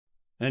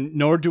And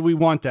nor do we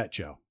want that,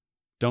 Joe.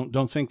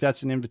 Don't think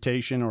that's an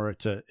invitation or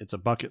it's a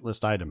bucket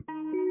list item.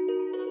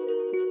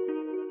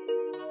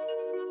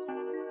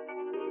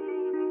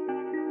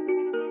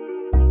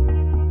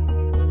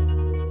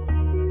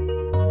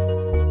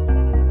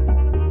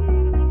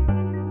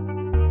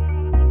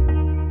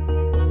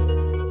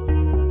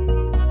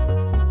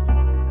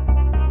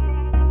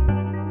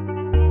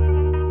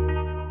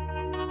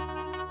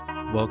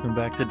 Welcome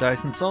back to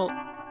Dice and Salt.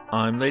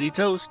 I'm Lady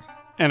Toast.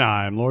 And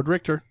I'm Lord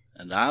Richter.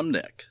 And I'm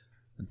Nick.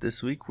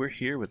 This week we're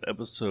here with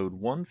episode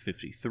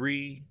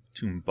 153,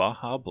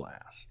 Tumbaha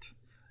Blast.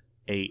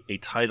 A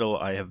title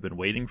I have been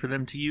waiting for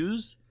them to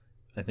use.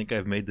 I think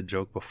I've made the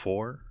joke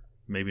before.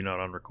 Maybe not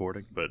on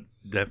recording, but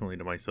definitely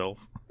to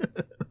myself.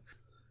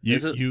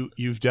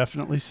 You've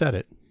definitely said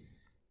it.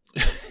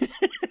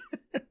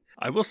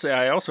 I will say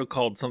I also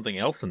called something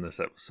else in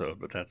this episode,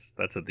 but that's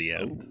at the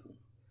end.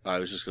 Oh, I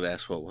was just going to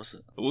ask, what was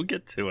it? We'll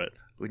get to it.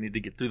 We need to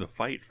get through the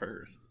fight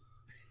first.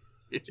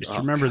 Just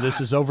remember, this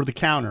is over the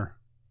counter.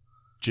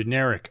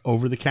 Generic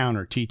over the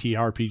counter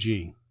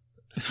TTRPG.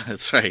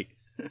 That's right.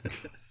 You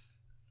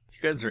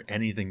guys are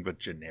anything but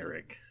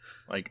generic.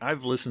 Like,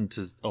 I've listened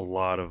to a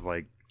lot of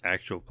like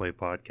actual play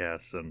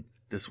podcasts, and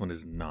this one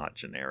is not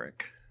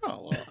generic.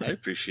 Oh, well, I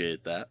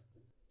appreciate that.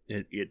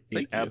 It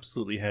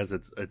absolutely has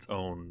its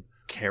own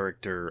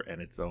character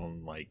and its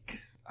own like.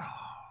 I'm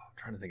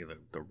trying to think of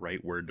the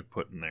right word to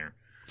put in there.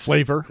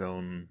 Flavor. Its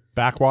own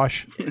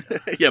backwash.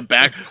 Yeah,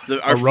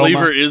 our Aroma.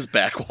 flavor is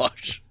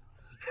backwash.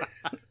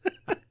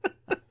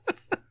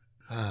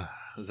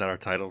 Is that our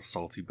title?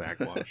 Salty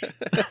Backwash.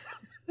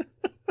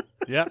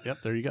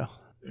 Yep. There you go.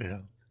 Yeah.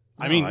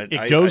 I mean,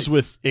 it goes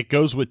with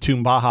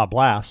Tumbaha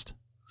Blast,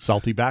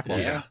 Salty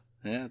Backwash.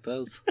 Yeah, it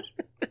does.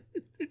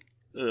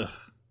 Ugh,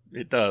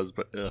 it does,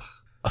 but ugh.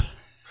 All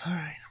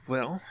right.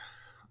 Well,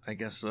 I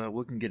guess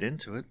we can get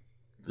into it.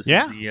 This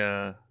is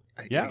the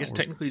I guess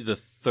technically the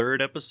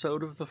third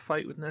episode of the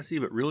fight with Nessie,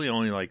 but really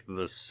only like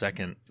the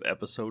second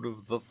episode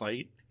of the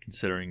fight,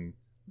 considering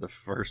the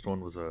first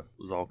one was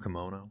all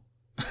kimono.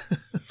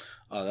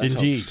 Oh, that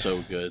felt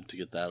so good to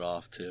get that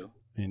off too.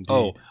 Indeed.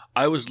 Oh,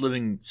 I was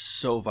living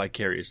so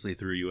vicariously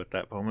through you at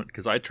that moment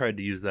because I tried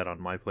to use that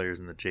on my players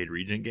in the Jade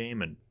Regent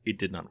game and it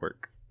did not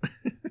work.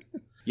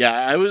 Yeah,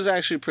 I was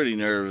actually pretty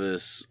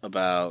nervous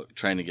about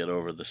trying to get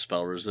over the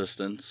spell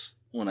resistance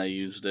when I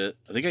used it.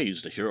 I think I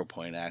used a hero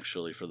point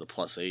actually for the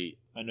 +8.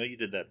 I know you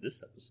did that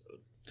this episode.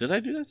 Did I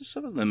do that this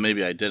episode? Then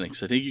maybe I didn't,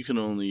 because I think you can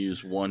only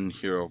use one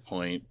hero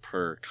point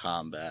per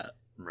combat.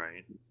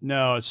 Right.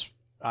 No, it's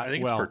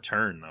it's per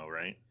turn though,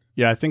 right?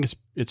 Yeah, I think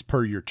it's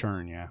per your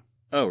turn. Yeah.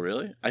 Oh,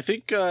 really? I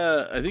think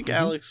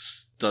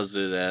Alex does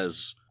it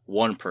as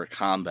one per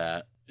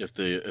combat. If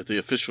the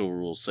official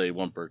rules say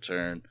one per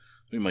turn,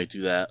 we might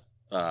do that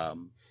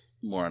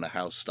more on a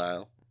house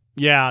style.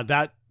 Yeah,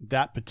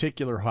 that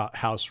particular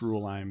house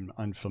rule I'm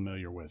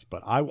unfamiliar with,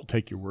 but I will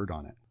take your word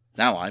on it.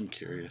 Now I'm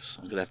curious.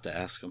 I'm gonna have to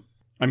ask him.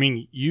 I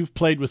mean, you've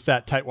played with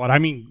that tightwad. I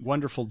mean,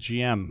 wonderful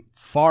GM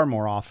far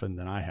more often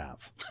than I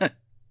have,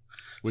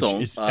 which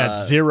is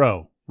at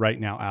 0 right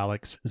now,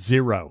 Alex.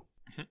 0.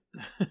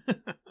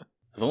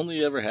 I've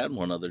only ever had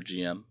one other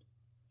GM.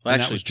 Well,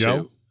 And actually, that was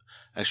Joe? two.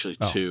 Actually,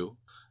 two.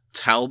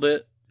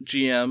 Talbot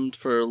GM'd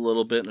for a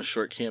little bit in a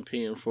short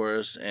campaign for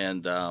us,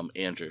 and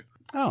Andrew.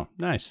 Oh,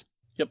 nice.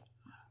 Yep.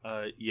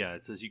 Yeah,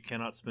 it says you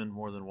cannot spend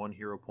more than one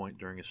hero point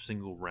during a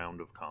single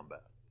round of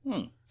combat.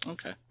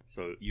 Okay.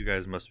 So you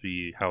guys must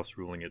be house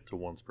ruling it to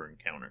once per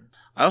encounter.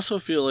 I also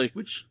feel like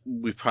Which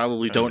we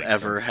probably don't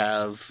ever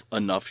have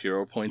enough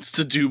hero points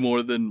to do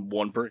more than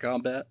one per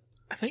combat.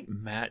 I think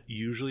Matt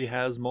usually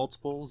has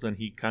multiples, and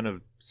he kind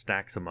of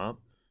stacks them up.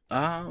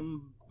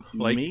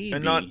 Maybe.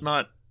 And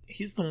not.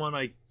 He's the one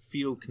I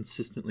feel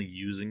consistently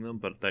using them,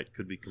 but that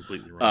could be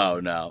completely wrong. Oh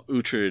no,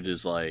 Uhtred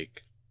is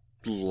like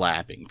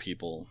lapping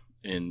people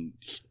in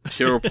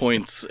hero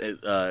points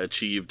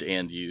achieved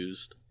and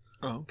used.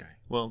 Oh, okay.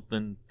 Well,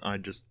 then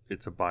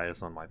it's a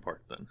bias on my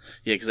part then.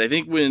 Yeah, because I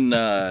think when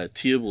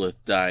Teoblith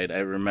died, I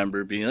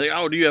remember being like,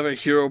 "Oh, do you have a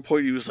hero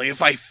point?" He was like,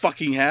 "If I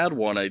fucking had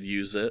one, I'd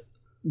use it."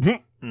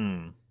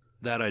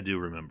 That I do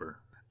remember.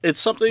 It's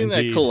something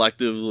Indeed. that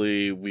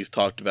collectively we've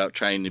talked about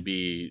trying to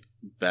be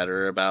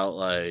better about,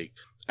 like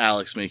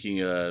Alex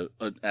making an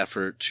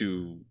effort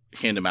to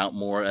hand him out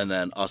more, and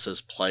then us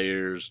as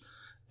players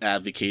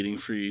advocating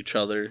for each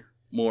other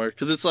more.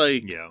 Because it's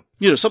like,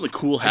 something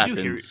cool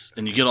happens,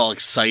 and you get all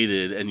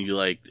excited, and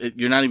you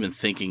you're not even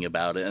thinking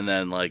about it, and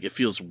then like it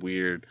feels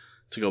weird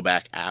to go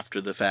back after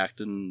the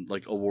fact and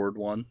like award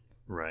one.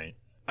 Right.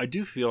 I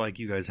do feel like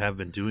you guys have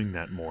been doing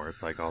that more.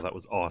 It's like, oh, that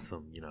was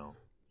awesome,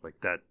 like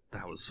that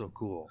was so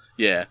cool.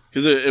 Yeah,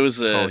 because it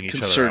was a Calling each other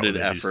out concerted when they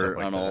do effort stuff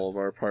like on that. all of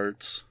our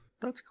parts.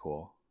 That's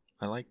cool.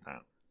 I like that.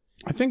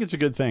 I think it's a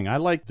good thing. I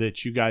like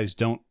that you guys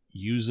don't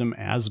use them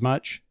as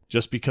much,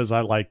 just because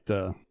I like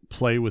the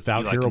play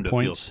without You like hero them to feel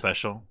points.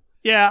 special.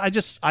 Yeah, I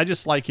just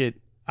like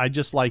it. I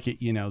just like it.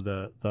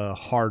 The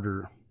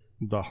harder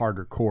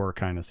core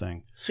kind of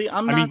thing. See,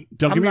 don't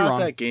get I'm me not wrong.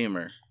 that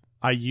gamer.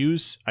 I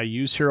use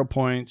hero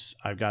points.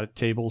 I've got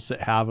tables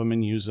that have them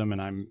and use them,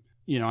 and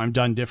I'm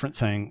doing different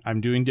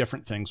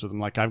things with them.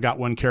 Like I've got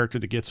one character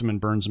that gets them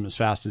and burns them as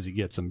fast as he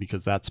gets them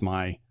because that's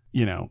my,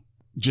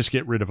 just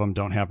get rid of them,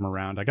 don't have them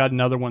around. I got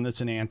another one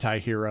that's an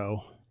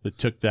anti-hero that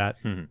took that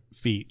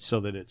feat so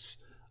that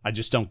I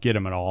just don't get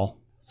them at all.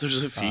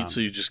 There's a feat,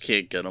 so you just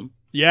can't get them.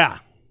 Yeah,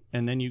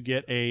 and then you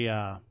get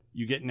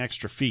an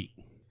extra feat.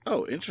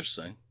 Oh,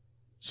 interesting.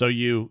 So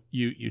you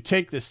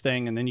take this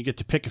thing and then you get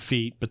to pick a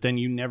feat, but then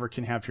you never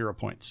can have hero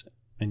points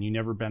and you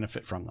never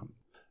benefit from them.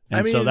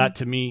 And so that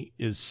to me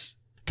is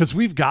because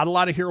we've got a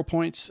lot of hero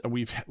points.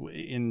 We've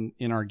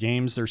in our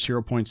games, there's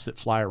hero points that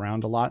fly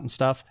around a lot and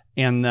stuff.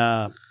 And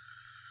the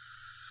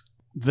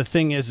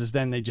thing is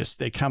then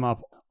they come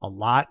up a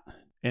lot,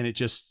 and it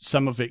just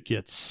some of it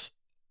gets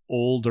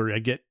old, or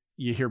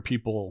you hear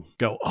people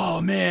go,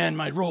 "Oh man,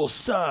 my roll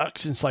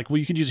sucks." And it's like, well,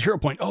 you can use a hero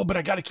point. Oh, but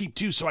I got to keep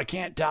 2 so I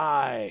can't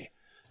die.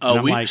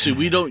 Oh,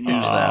 we don't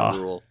use that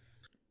rule.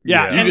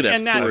 Yeah, you could have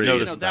and that,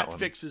 3. That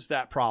fixes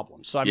that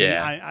problem. So I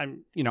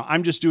mean,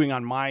 I'm just doing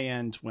on my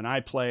end when I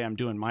play. I'm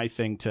doing my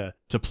thing to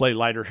play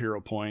lighter hero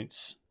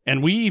points.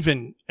 And we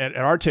even at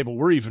our table,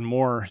 we're even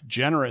more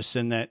generous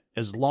in that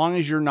as long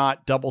as you're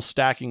not double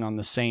stacking on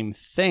the same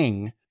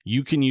thing,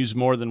 you can use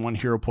more than 1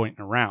 hero point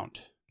in a round.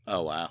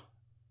 Oh wow!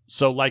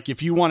 So like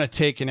if you want to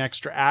take an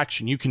extra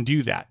action, you can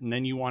do that, and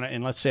then you want to,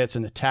 and let's say it's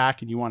an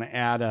attack, and you want to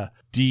add a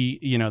D,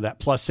 that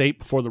 +8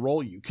 before the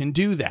roll, you can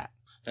do that.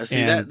 Now,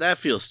 see, that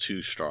feels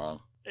too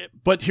strong.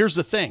 But here's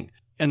the thing.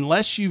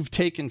 Unless you've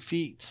taken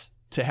feats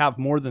to have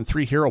more than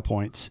 3 hero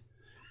points,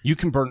 you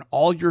can burn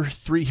all your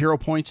 3 hero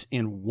points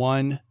in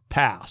one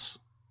pass,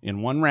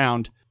 in one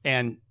round.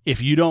 And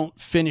if you don't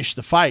finish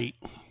the fight,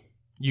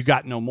 you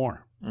got no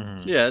more.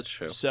 Mm-hmm. Yeah, that's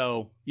true.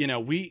 So,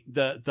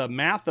 the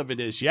math of it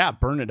is,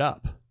 burn it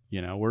up.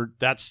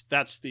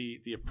 That's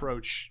the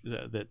approach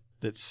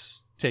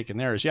that's taken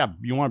there is,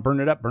 you want to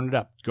burn it up.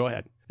 Go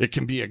ahead. It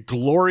can be a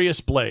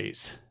glorious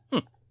blaze.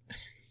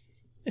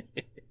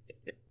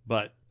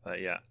 But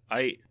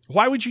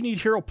why would you need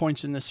hero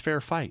points in this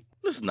fair fight?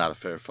 This is not a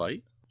fair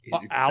fight.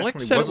 Well,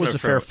 Alex said it was a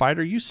fair fight.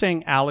 Are you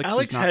saying Alex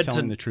is not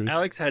telling the truth?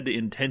 Alex had to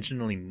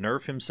intentionally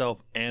nerf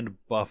himself and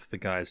buff the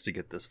guys to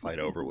get this fight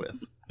over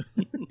with.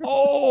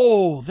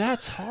 Oh,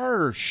 that's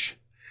harsh.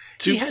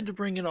 He had to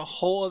bring in a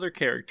whole other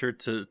character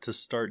to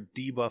start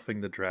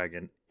debuffing the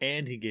dragon,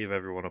 and he gave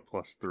everyone a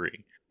 +3.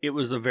 It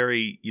was a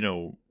very,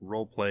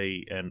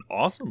 roleplay and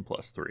awesome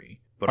 +3.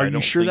 But are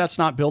you sure that's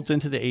not built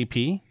into the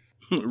AP?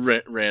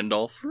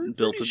 Randolph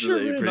built into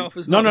the AP. Randolph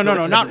is no,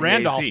 not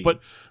Randolph. AP.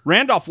 But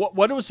Randolph,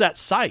 what was that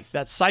scythe?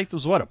 That scythe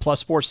was what, a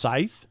 +4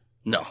 scythe?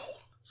 No,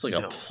 it's like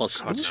a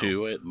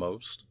 +2 at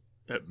most.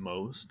 At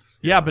most.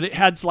 Yeah, but it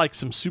had like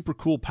some super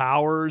cool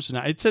powers, and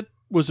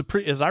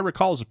as I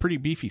recall, it was a pretty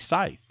beefy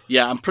scythe.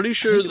 Yeah, I'm pretty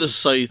sure the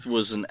scythe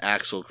was an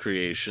Axel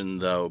creation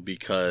though,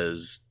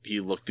 because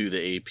he looked through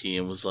the AP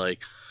and was like,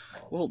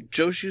 well,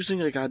 Joe's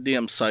using a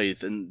goddamn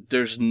scythe, and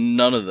there's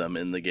none of them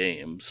in the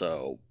game,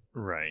 so...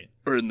 Right.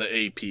 Or in the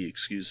AP,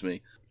 excuse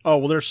me. Oh,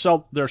 well,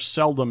 there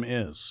seldom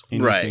is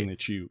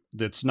anything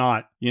that's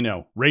not,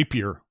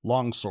 rapier,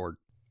 longsword.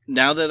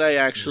 Now that I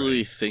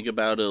actually think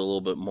about it a little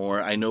bit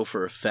more, I know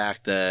for a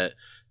fact that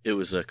it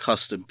was a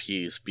custom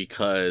piece,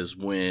 because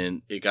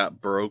when it got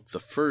broke the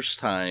first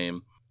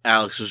time,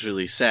 Alex was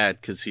really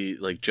sad because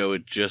Joe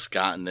had just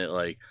gotten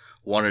it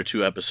 1 or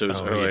 2 episodes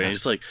earlier, and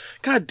he's like,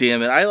 God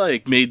damn it,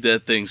 I made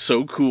that thing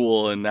so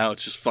cool, and now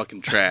it's just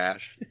fucking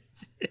trash.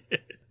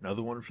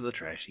 Another one for the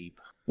trash heap.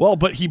 Well,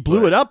 but he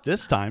blew it up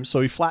this time,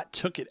 so he flat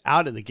took it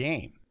out of the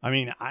game. I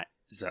mean,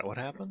 is that what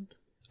happened?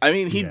 I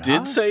mean, he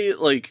did say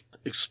it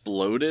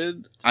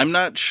exploded. I'm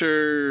not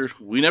sure.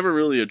 We never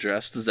really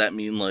addressed. Does that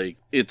mean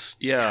it's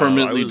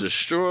permanently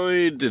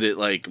destroyed? Did it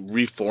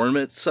reform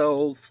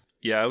itself?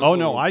 Yeah.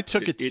 I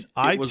took it. It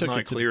was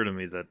not clear to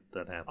me that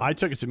happened. I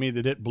took it to me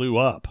that it blew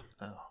up.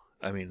 Oh,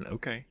 I mean,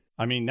 okay.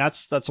 I mean,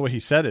 that's the way he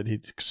said it.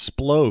 It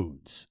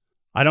explodes.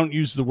 I don't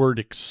use the word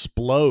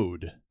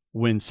explode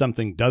when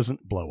something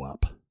doesn't blow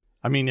up.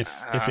 I mean, if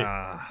it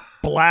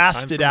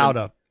blasted out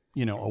a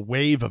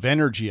wave of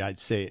energy, I'd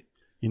say,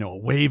 a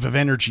wave of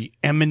energy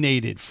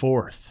emanated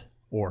forth,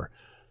 or,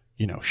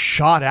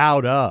 shot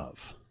out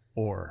of,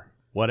 or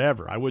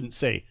whatever. I wouldn't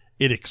say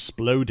it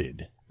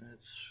exploded.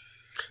 That's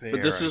fair,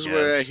 but this is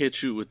where I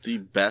hit you with the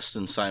best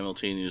and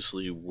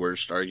simultaneously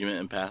worst argument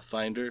in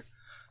Pathfinder.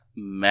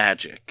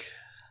 Magic.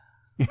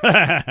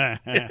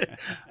 Magic.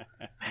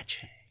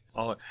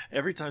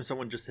 Every time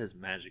someone just says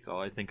magic,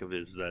 all I think of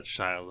is that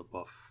Shia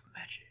LaBeouf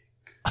magic.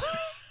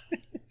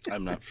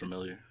 I'm not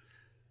familiar.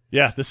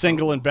 Yeah, the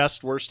single and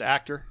best worst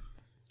actor.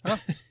 Huh.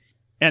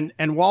 And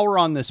while we're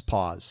on this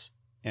pause,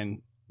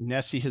 and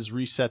Nessie has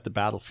reset the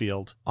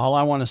battlefield, all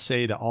I want to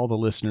say to all the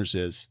listeners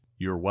is,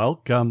 you're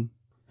welcome.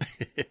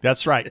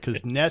 That's right,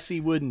 because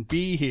Nessie wouldn't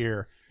be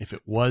here if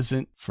it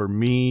wasn't for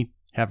me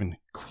having a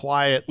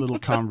quiet little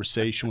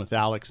conversation with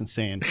Alex and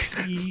saying,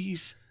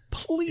 please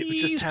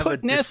just have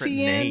put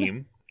Nessie in.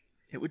 Name.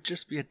 It would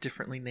just be a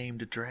differently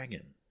named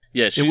dragon.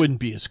 Yeah, it wouldn't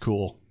be as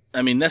cool.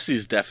 I mean,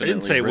 Nessie's definitely. I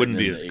didn't say it wouldn't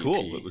be as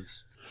cool. It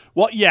was.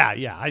 Well,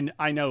 yeah.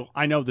 I know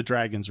the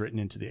dragon's written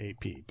into the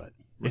AP, but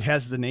it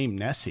has the name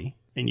Nessie,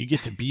 and you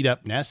get to beat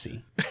up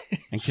Nessie.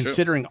 And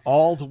considering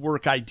all the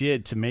work I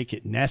did to make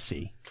it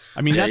Nessie,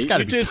 I mean, that's got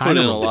to be kind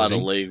of a lot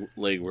of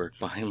leg work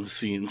behind the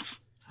scenes.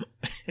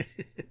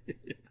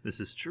 This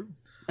is true.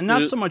 And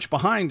not so much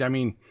behind. I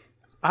mean,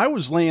 I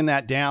was laying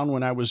that down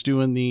when I was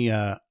doing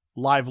the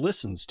live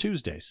listens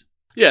Tuesdays.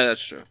 Yeah,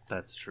 that's true.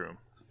 That's true.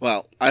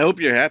 Well, I hope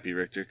you're happy,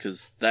 Richter,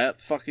 because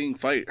that fucking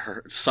fight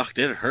sucked.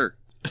 It hurt.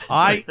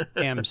 I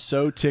am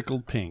so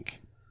tickled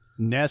pink.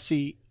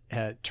 Nessie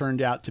had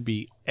turned out to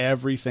be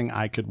everything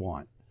I could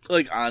want.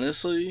 Like,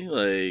 honestly,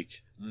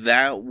 like,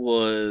 that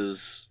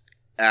was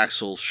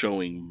Axel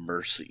showing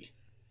mercy.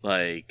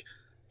 Like,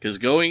 because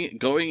going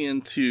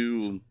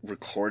into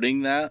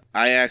recording that,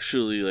 I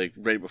actually, like,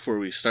 right before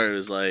we started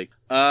was like,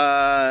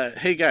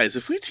 hey guys,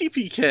 if we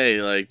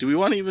TPK, like, do we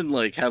want to even,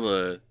 like, have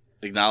a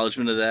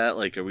acknowledgement of that?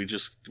 Like,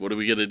 what are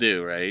we gonna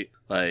do, right?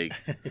 Like,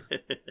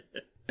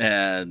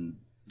 and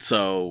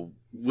so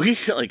we,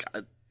 like,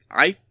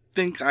 I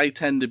think I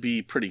tend to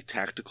be pretty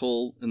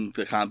tactical in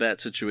the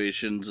combat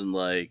situations, and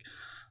like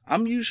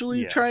I'm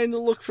usually trying to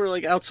look for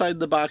like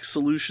outside the box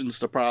solutions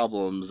to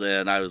problems,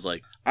 and I was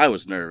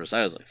nervous.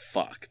 I was like,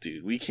 fuck,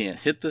 dude, we can't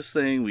hit this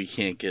thing, we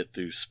can't get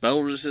through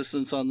spell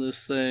resistance on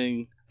this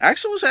thing.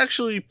 Axel was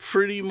actually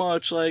pretty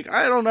much like,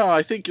 I don't know,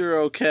 I think you're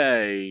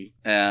okay.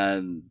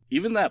 And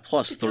even that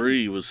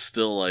 +3 was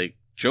still like,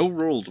 Joe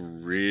rolled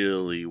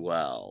really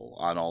well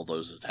on all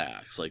those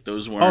attacks. Like,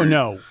 those weren't...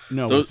 Oh,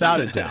 no, without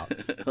a doubt.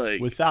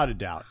 Like, without a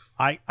doubt.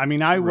 I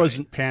mean, I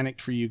wasn't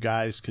panicked for you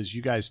guys because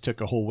you guys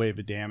took a whole wave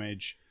of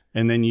damage,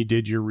 and then you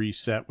did your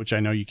reset, which I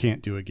know you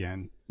can't do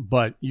again.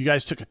 But you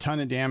guys took a ton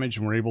of damage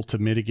and were able to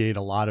mitigate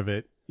a lot of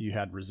it. You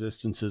had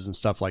resistances and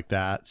stuff like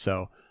that.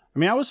 So, I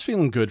mean, I was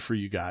feeling good for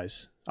you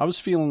guys. I was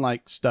feeling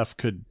like stuff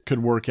could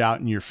work out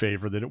in your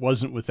favor, that it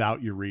wasn't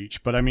without your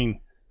reach. But, I mean...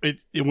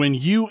 when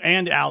you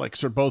and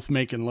Alex are both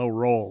making low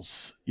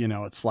rolls, you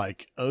know, it's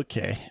like,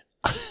 okay.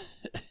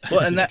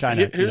 Well,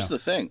 and here's the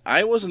thing.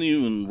 I wasn't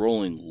even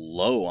rolling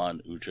low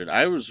on Uhtred.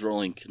 I was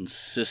rolling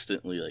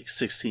consistently like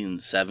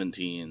 16s,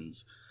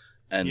 17s.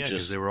 And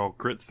because they were all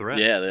crit threats.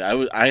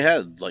 Yeah, I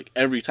had, like,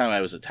 every time I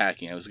was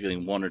attacking, I was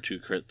getting 1 or 2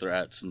 crit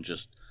threats and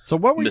just so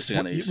what were missing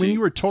on AC. When you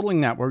were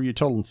totaling that, were you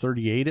totaling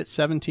 38 at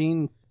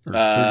 17 or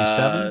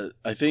 37?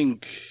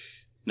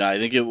 I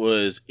think it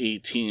was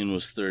 18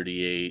 was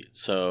 38,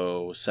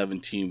 so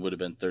 17 would have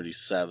been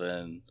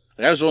 37.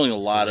 Like, I was rolling a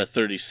lot of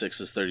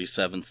 36s,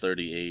 37s,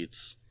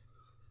 38s.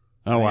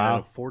 Oh,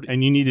 wow. 40,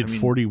 and you needed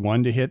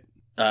 41 to hit?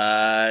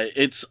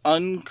 It's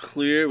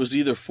unclear. It was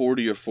either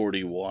 40 or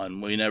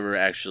 41. We never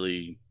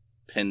actually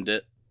pinned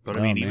it. But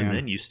I mean, even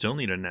then, you still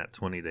need a nat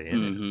 20 to hit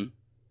it.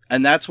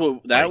 And that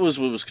was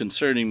what was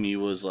concerning me,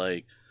 was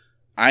like,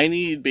 I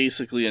need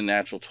basically a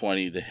natural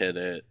 20 to hit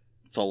it.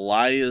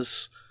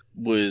 Thalias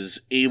was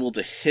able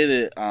to hit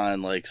it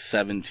on like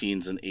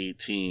 17s and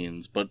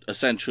 18s, but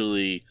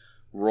essentially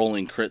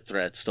rolling crit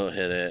threats to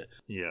hit it.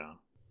 Yeah.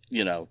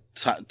 You know,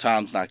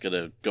 Tom's not going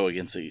to go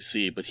against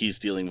AC, but he's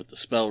dealing with the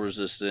spell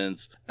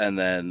resistance. And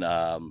then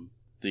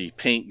the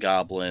paint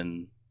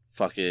goblin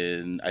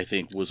I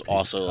think was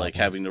also like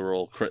having to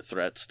roll crit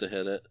threats to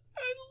hit it.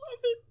 I love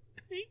it.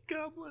 Paint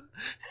goblin.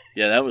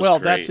 Yeah, that was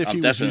great. That's if he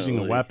was using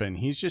a weapon.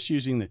 He's just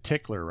using the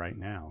tickler right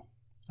now.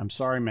 I'm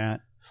sorry,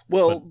 Matt.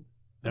 Well...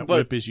 That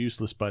whip is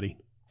useless, buddy.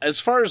 As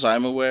far as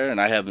I'm aware,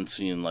 and I haven't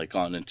seen like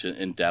gone into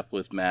in depth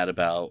with Matt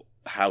about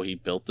how he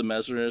built the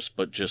Mesmerist,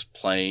 but just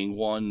playing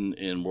one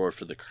in War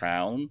for the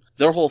Crown,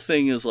 their whole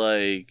thing is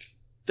like,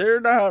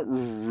 they're not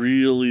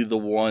really the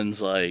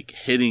ones like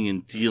hitting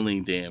and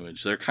dealing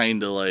damage. They're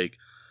kind of like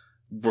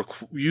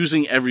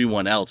using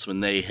everyone else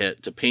when they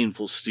hit to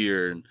painful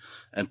steer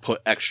and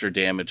put extra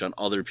damage on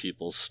other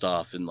people's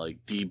stuff and like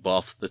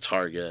debuff the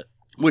target,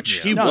 which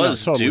he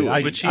was totally.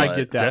 doing. Which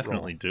he's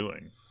definitely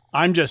doing.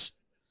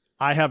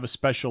 I have a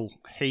special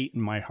hate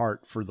in my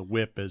heart for the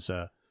whip as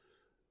a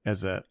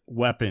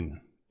weapon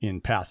in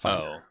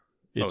Pathfinder.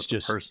 It's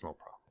just a personal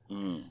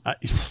problem.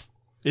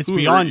 It's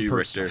beyond you,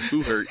 personal. Richter?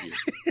 Who hurt you?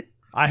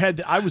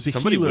 I was a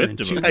healer in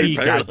 2D,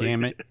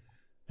 goddammit.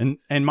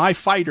 And my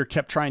fighter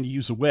kept trying to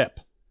use a whip.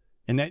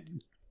 And that,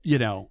 you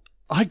know,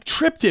 I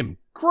tripped him.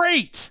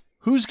 Great.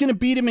 Who's going to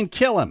beat him and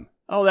kill him?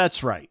 Oh,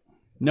 that's right.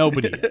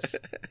 Nobody is.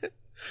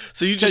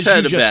 So you just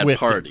had a bad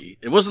party.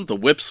 It wasn't the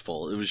whip's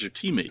fault. It was your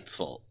teammate's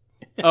fault.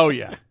 Oh,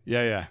 yeah.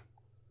 Yeah.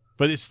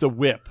 But it's the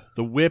whip.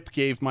 The whip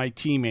gave my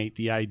teammate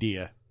the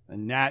idea,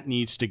 and that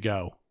needs to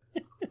go.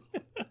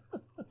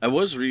 I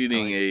was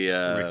reading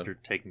Richter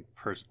taking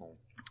personal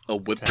a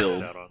whip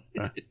build.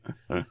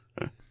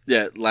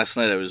 Yeah, last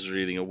night I was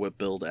reading a whip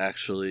build,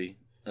 actually,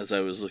 as I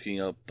was looking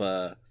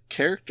up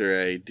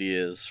character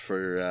ideas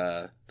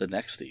for the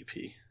next AP.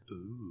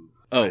 Ooh.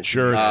 Oh,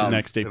 sure, it's the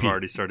next AP. I've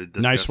already started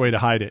discussing. Nice way to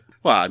hide it.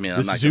 Well, I mean,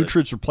 this is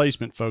Uhtred's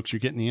replacement, folks. You're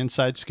getting the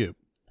inside scoop.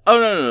 Oh,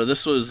 no.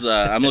 This was,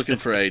 I'm looking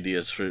for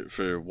ideas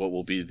for what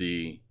will be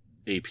the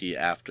AP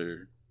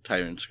after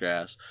Tyrant's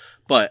Grasp.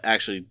 But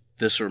actually,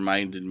 this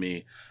reminded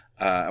me,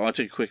 I want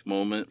to take a quick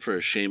moment for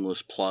a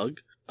shameless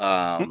plug.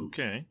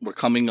 Okay. We're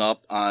coming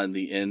up on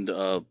the end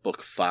of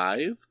book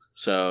 5.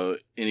 So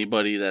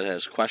anybody that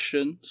has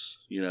questions,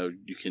 you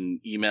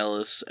can email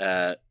us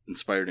at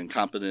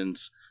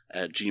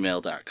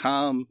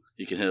inspiredincompetence@gmail.com.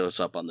 You can hit us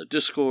up on the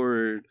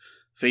Discord,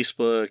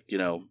 Facebook,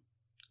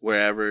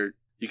 wherever.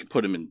 You can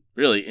put them in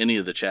really any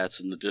of the chats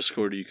in the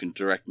Discord, or you can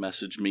direct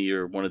message me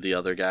or one of the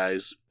other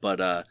guys. But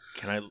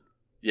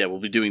we'll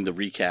be doing the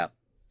recap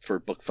for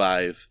Book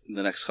 5 in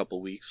the next couple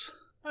weeks.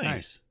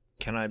 Nice.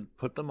 Can I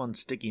put them on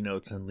sticky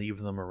notes and leave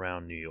them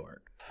around New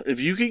York?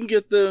 If you can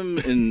get them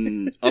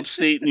in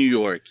upstate New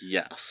York,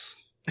 yes.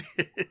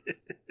 You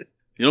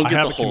don't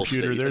get the whole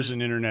computer. State. There's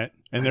an internet,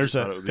 and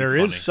there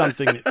is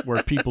something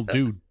where people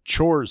do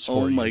chores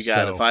for you. Oh my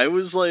god! So. If I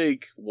was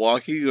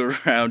walking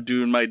around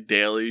doing my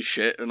daily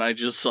shit, and I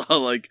just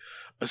saw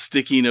a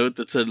sticky note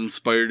that said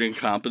 "Inspired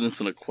Incompetence"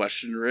 and a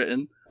question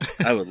written,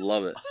 I would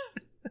love it.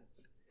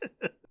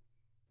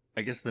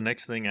 I guess the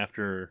next thing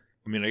after.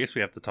 I guess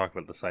we have to talk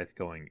about the scythe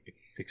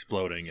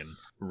exploding and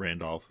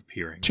Randolph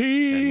appearing.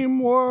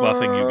 Teamwork! And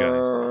buffing you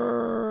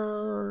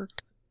guys.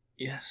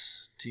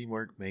 Yes,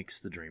 teamwork makes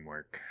the dream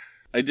work.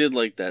 I did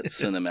like that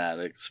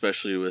cinematic,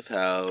 especially with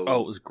how...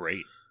 Oh, it was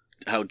great.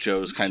 How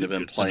Joe's kind of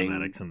been playing...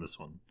 cinematics in this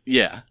one.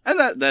 Yeah,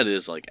 and that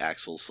is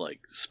Axel's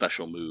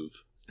special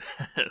move.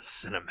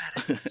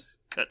 Cinematics.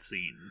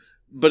 Cutscenes.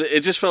 But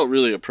it just felt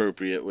really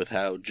appropriate with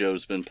how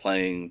Joe's been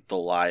playing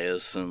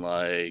Thalias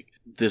and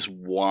this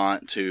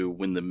want to,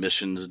 when the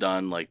mission's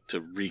done,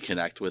 to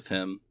reconnect with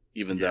him,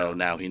 even though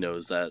now he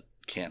knows that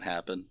can't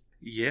happen.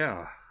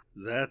 Yeah,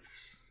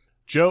 that's...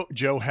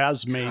 Joe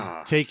has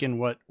taken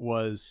what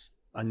was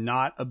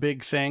not a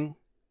big thing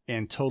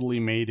and totally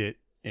made it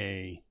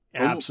a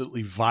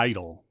absolutely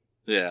vital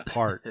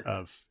part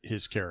of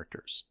his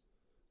characters.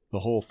 The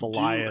whole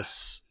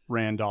Thalias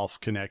Randolph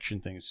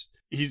connection thing.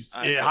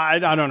 I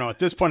don't know. At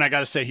this point, I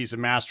got to say he's a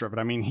master of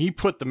it. He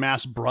put the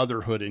mass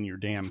brotherhood in your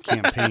damn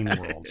campaign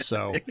world.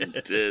 So,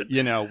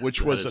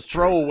 which was a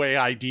throwaway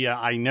idea,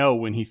 I know,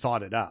 when he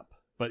thought it up.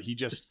 But he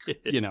just,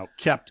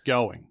 kept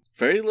going.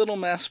 Very little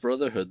mass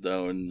brotherhood,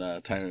 though, in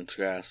Tyrant's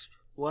Grasp.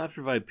 Well,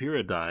 after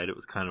Vipera died, it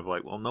was kind of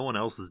no one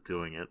else is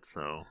doing it,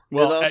 so...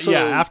 Well,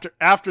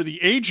 after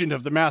the agent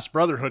of the mass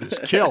brotherhood is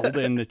killed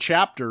and the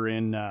chapter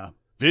in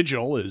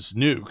Vigil is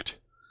nuked.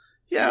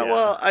 Yeah,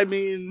 well,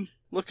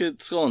 look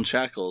at Skull and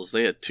Shackles.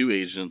 They had 2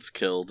 agents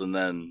killed and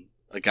then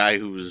a guy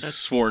who was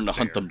sworn to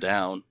hunt them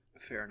down.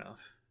 Fair enough.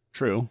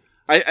 True.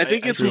 I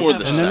think it's more the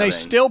setting. And then they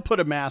still put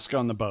a mask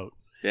on the boat.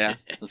 Yeah,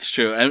 that's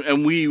true.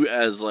 And we,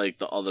 as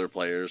the other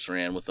players,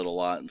 ran with it a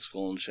lot in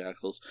Skull and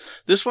Shackles.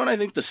 This one, I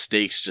think the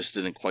stakes just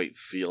didn't quite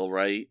feel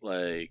right.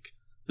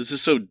 This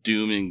is so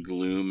doom and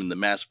gloom, and the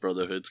Mass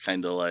Brotherhood's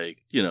kind of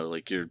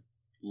your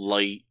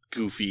light,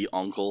 goofy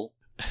uncle.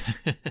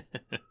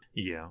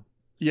 Yeah.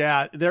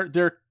 Yeah,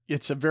 they're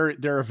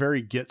a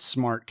very get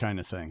smart kind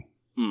of thing.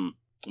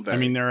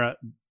 They're a,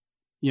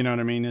 you know what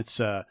I mean?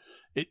 It's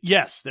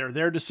yes, they're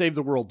there to save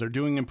the world. They're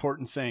doing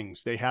important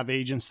things. They have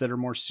agents that are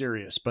more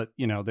serious, but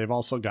they've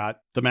also got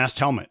the masked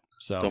helmet.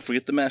 So don't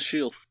forget the masked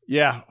shield.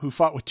 Yeah, who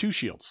fought with 2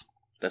 shields.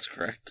 That's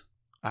correct.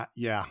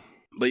 Yeah.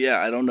 But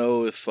yeah, I don't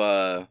know if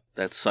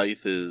that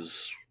scythe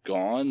is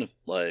gone.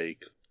 I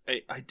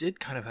did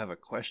kind of have a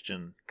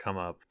question come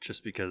up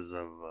just because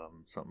of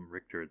something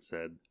Richter had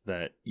said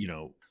that,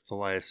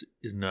 Thalias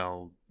is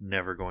now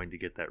never going to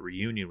get that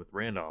reunion with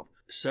Randolph.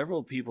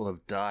 Several people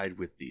have died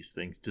with these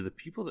things. Do the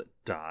people that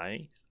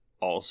die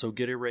also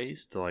get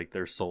erased?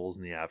 Their souls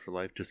in the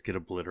afterlife just get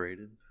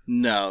obliterated?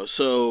 No.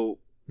 So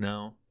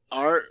no.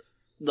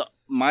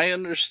 My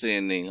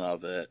understanding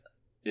of it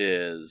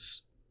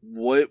is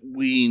what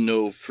we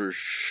know for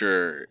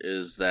sure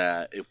is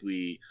that if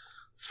we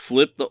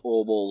flip the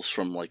obols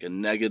from a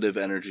negative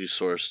energy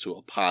source to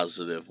a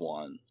positive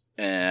one,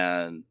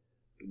 and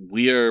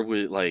we are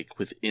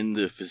within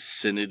the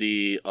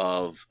vicinity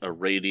of a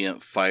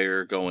radiant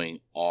fire going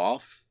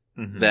off,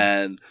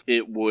 then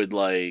it would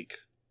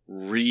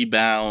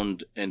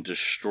rebound and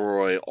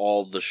destroy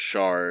all the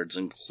shards,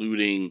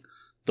 including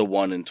the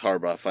one in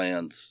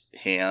Tar-Baphion's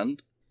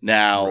hand.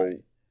 Now,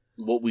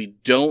 what we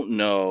don't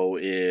know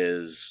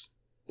is,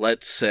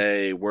 let's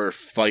say we're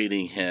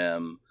fighting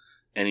him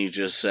and he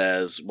just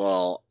says,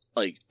 well,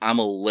 I'm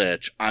a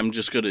lich, I'm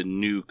just going to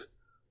nuke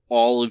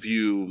all of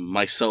you,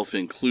 myself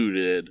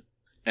included,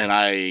 and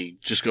I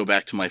just go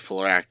back to my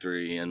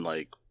phylactery and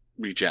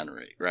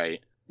regenerate,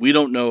 right? We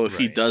don't know if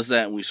he does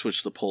that and we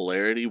switch the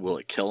polarity. Will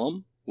it kill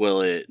him?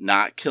 Will it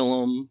not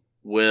kill him?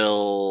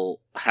 Will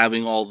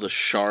having all the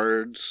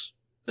shards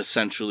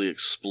essentially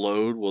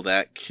explode? Will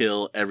that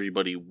kill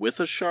everybody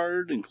with a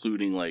shard,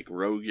 including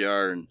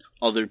Rogyar and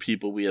other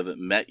people we haven't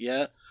met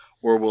yet?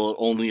 Or will it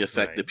only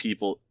affect the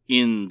people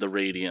in the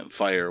radiant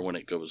fire when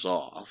it goes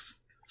off?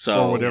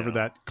 So, or whatever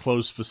that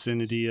close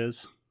vicinity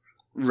is.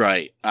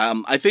 Right.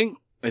 I think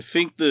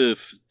the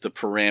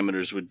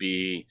parameters would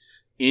be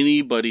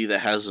anybody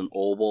that has an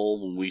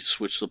obol when we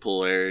switch the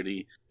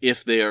polarity,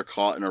 if they are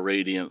caught in a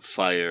radiant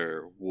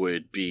fire,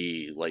 would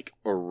be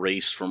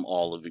erased from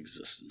all of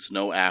existence.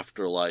 No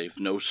afterlife,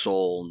 no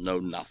soul, no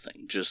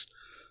nothing. Just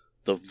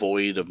the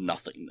void of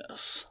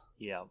nothingness.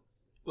 Yeah.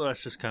 Well,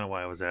 that's just kind of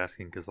why I was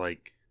asking, because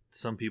like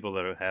some people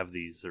that have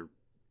these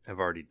have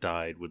already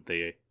died. Would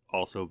they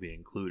also be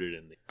included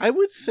in the? I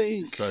would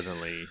think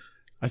suddenly.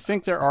 I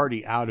think they're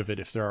already out of it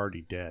if they're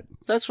already dead.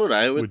 That's what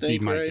I would think.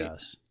 Be my right?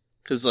 guess.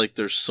 Because like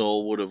their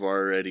soul would have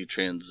already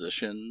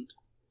transitioned.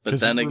 But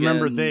then again,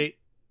 remember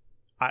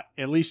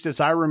at least as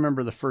I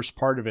remember the first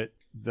part of it,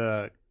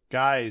 the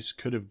guys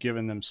could have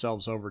given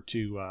themselves over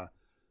to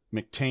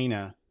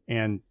McTana,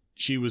 and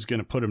she was going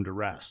to put him to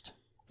rest.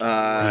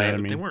 I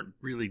mean? They weren't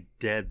really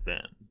dead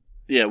then.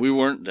 Yeah, we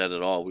weren't dead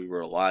at all. We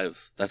were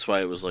alive. That's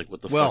why it was like,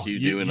 what the fuck are you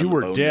doing? You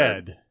were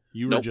dead. Boneyard?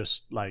 You were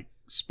just like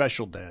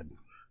special dead.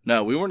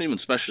 No, we weren't even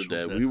special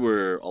dead. We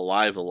were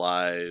alive,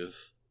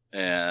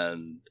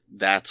 and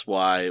that's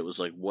why it was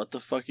like, what the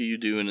fuck are you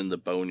doing in the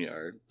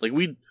boneyard? Like,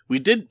 we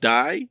did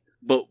die,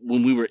 but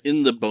when we were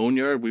in the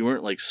boneyard, we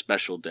weren't like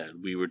special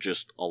dead. We were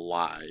just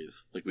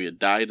alive. Like, we had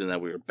died and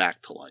then we were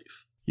back to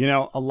life.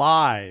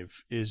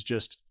 Alive is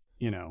just,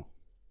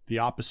 the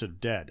opposite of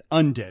dead.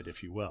 Undead,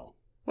 if you will.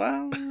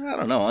 Well, I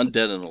don't know.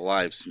 Undead and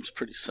alive seems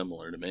pretty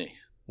similar to me.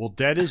 Well,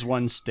 dead is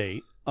one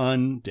state.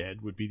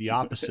 Undead would be the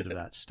opposite of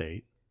that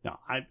state. No,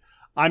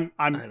 I'm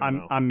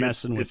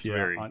messing with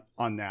you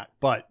on that.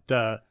 But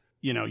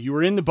you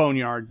were in the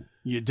boneyard,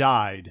 you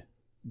died.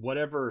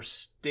 Whatever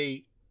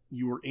state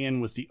you were in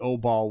with the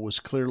O-ball was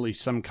clearly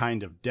some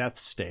kind of death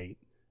state,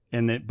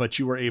 but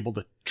you were able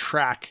to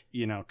track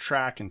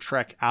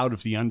out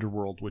of the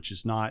underworld, which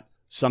is not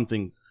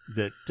something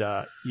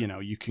that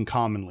you can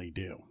commonly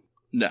do.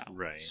 No,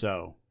 right.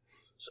 So,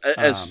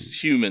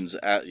 as humans,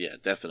 yeah,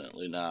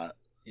 definitely not.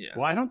 Yeah.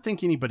 Well, I don't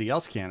think anybody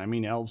else can. I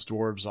mean, elves,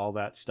 dwarves, all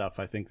that stuff.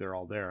 I think they're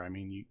all there. I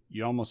mean,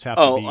 you almost have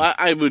to be.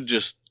 I would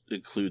just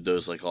include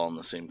those like all in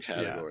the same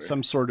category. Yeah,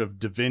 some sort of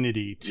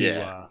divinity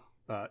to,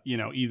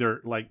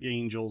 either like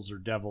angels or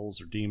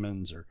devils or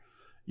demons or,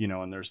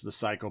 and there's the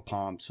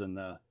psychopomps and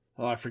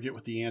I forget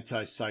what the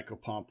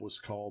anti-psychopomp was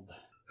called.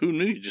 Who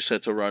knew you just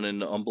had to run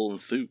into Umble and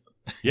Thoop?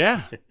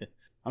 Yeah.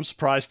 I'm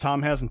surprised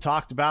Tom hasn't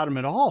talked about him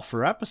at all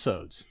for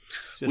episodes.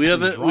 We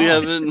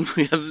haven't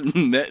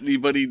met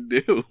anybody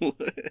new.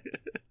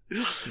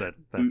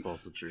 That's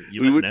also true.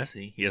 You met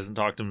Nessie. He hasn't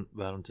talked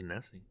about him to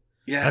Nessie.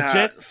 Yeah, that's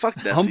it. Fuck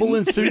Nessie. Humble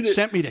and Thoot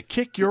sent me to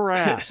kick your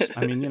ass.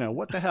 I mean,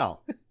 what the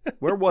hell?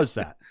 Where was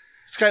that?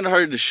 It's kind of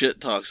hard to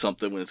shit talk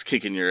something when it's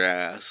kicking your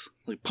ass.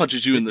 Like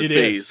punches you in the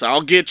face. Is.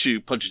 I'll get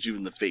you. Punches you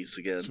in the face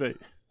again.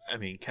 I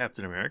mean,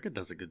 Captain America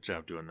does a good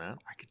job doing that.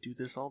 I could do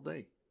this all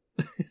day.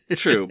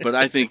 True, but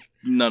I think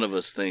none of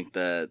us think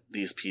that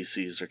these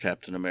PCs are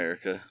Captain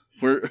America.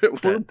 We're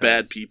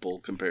bad people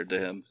compared to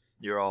him.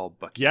 You're all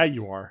buckets. Yeah,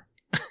 you are.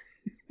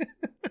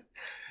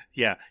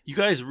 Yeah, you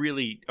guys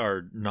really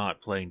are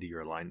not playing to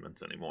your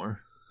alignments anymore.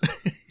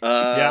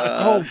 Yeah.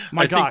 Oh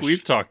my gosh. I think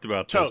we've talked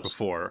about this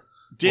before.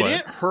 Did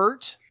it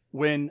hurt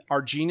when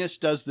Arginus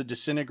does the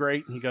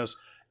disintegrate and he goes,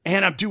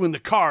 and I'm doing the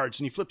cards,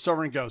 and he flips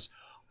over and goes,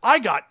 I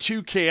got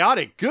 2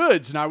 chaotic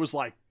goods, and I was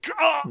like,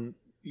 God.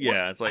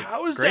 Yeah, it's like,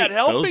 how is that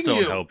helping you?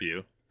 Those don't help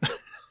you.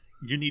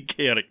 You need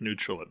chaotic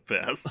neutral at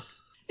best.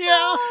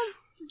 Yeah.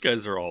 You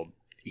guys are all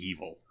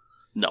evil.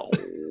 No.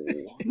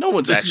 No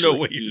one's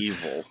actually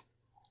evil.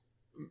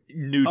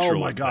 Neutral. Oh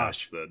my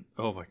gosh.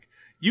 Oh my.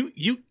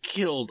 You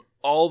killed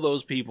all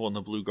those people in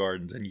the Blue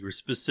Gardens, and you were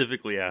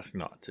specifically asked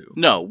not to.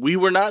 No, we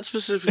were not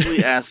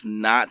specifically asked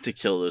not to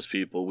kill those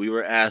people. We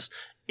were asked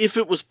if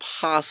it was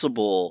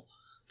possible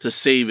to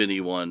save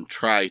anyone,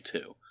 try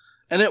to.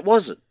 And it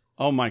wasn't.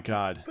 Oh my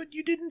God. But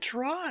you didn't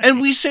try.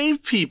 And we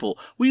saved people.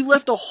 We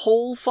left a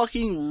whole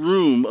fucking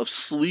room of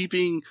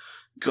sleeping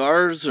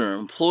guards or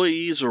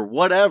employees or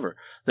whatever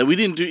that we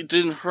didn't do. It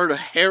didn't hurt a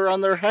hair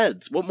on their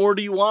heads. What more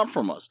do you want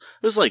from us?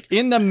 It was like,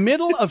 in the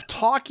middle of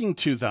talking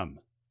to them,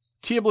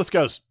 Teoblith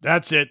goes,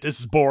 that's it.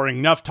 This is boring.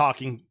 Enough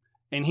talking.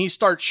 And he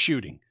starts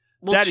shooting.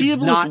 Well, that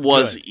Teoblith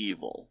was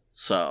evil.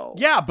 So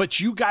yeah, but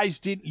you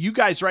guys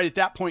right at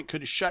that point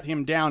could have shut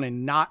him down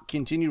and not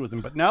continued with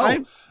him. But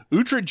no,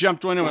 Uhtred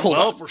jumped in and went,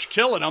 well, if we're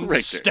killing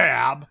him,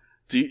 stab.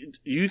 Do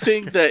you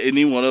think that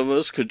any one of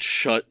us could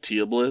shut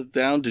Teoblith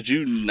down? Did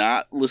you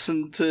not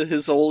listen to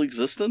his whole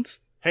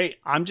existence? Hey,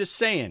 I'm just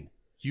saying,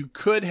 you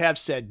could have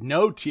said,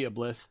 no,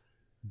 Teoblith,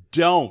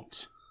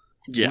 don't.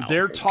 Yeah.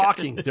 They're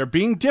talking. They're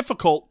being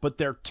difficult, but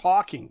they're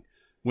talking.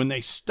 When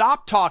they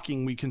stop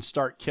talking, we can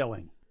start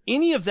killing.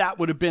 Any of that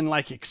would have been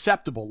like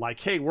acceptable. Like,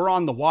 hey, we're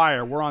on the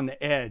wire, we're on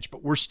the edge,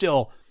 but we're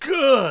still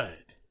good.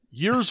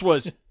 Yours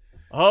was,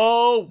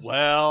 oh,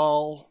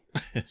 well,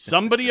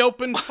 somebody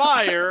opened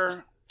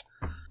fire.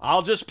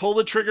 I'll just pull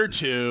the trigger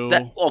too.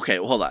 Okay,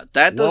 hold on.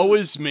 Woe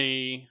is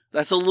me.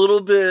 That's a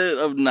little bit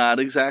of not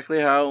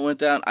exactly how it went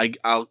down.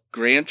 I'll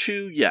grant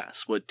you,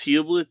 yes, what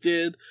Teoblith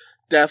did,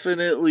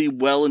 definitely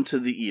well into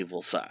the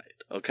evil side,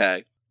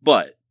 okay?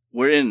 But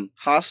we're in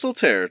hostile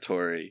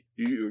territory.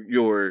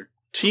 Your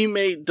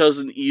teammate does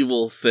an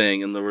evil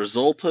thing, and the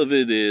result of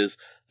it is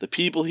the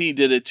people he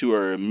did it to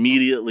are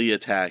immediately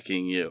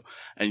attacking you.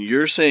 And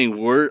you're saying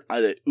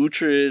that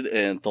Uhtred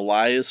and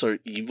Thalias are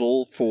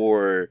evil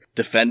for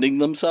defending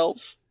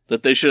themselves?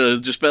 That they should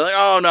have just been like,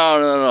 oh,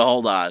 no,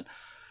 hold on.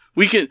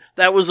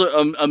 That was a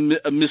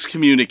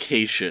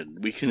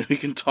miscommunication. We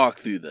can talk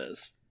through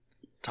this.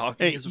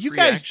 Talking is a free you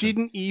guys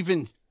action.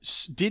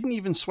 didn't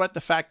even sweat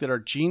the fact that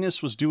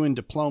Arginus was doing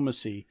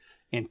diplomacy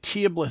and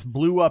Teoblith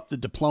blew up the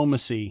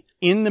diplomacy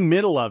in the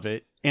middle of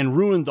it and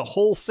ruined the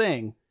whole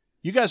thing.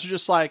 You guys are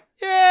just like,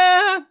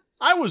 yeah,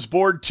 I was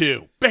bored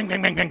too. Bang,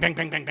 bang, bang, bang, bang,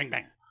 bang, bang, bang,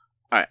 bang.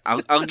 All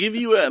right, I'll give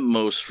you at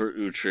most for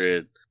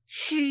Uhtred.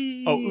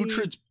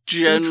 Uhtred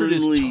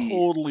has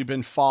totally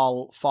been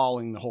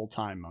falling the whole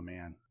time, my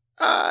man.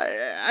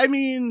 I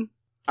mean,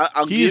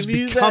 I'll give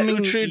you that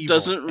Uhtred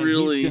doesn't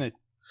really...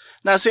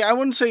 Now, see, I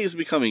wouldn't say he's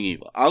becoming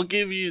evil. I'll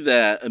give you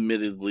that,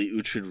 admittedly,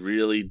 Uhtred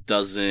really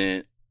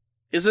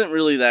isn't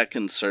really that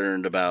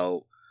concerned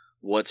about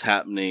what's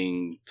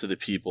happening to the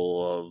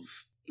people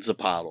of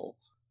Zapotl.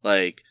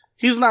 Like,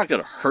 he's not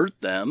going to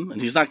hurt them,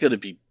 and he's not going to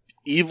be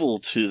evil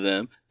to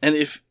them. And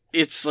if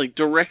it's, like,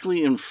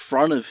 directly in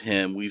front of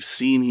him, we've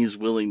seen he's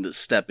willing to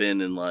step in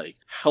and, like,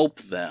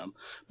 help them.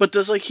 But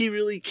does, like, he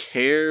really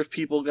care if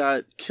people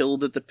got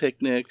killed at the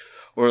picnic?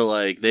 Or,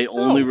 like, they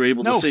only were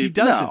able to save... No, he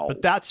doesn't,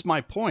 but that's my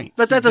point.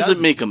 But that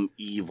doesn't make him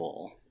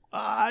evil.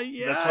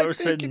 Yeah, that's why I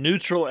said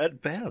neutral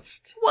at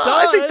best. Well,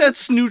 I think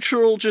that's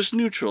neutral, just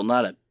neutral,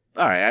 not a...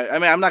 All right, I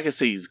mean, I'm not going to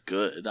say he's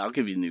good. I'll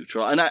give you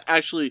neutral. And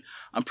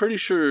I'm pretty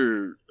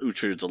sure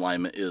Uhtred's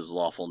alignment is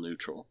lawful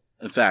neutral.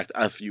 In fact,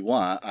 if you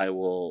want, I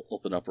will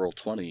open up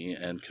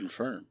Roll20 and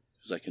confirm,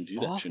 because I can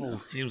do lawful that. Lawful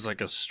seems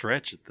like a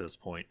stretch at this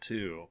point,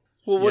 too.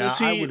 Well, what is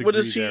he? What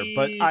is he? There,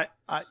 but I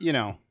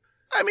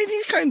I mean,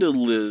 he kind of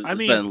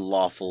been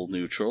lawful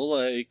neutral.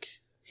 Like,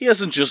 he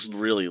hasn't just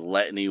really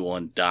let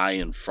anyone die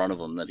in front of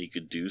him that he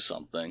could do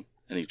something,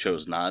 and he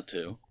chose not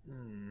to.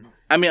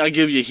 I mean, I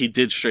give you, he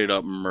did straight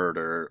up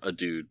murder a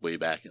dude way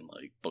back in,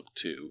 like, book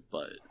 2,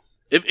 but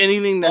if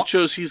anything, that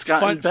shows he's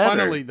gotten better.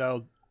 Funnily,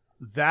 though,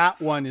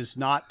 that one is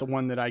not the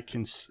one that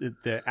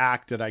the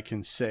act that I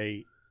can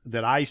say,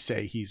 that I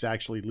say he's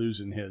actually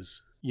losing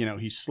his,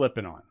 he's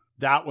slipping on.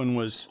 That one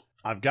was,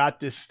 I've got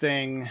this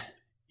thing,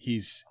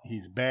 he's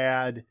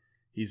bad,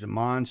 he's a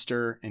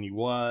monster, and he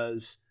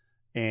was,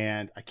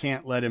 and I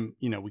can't let him,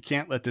 we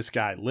can't let this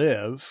guy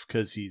live,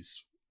 because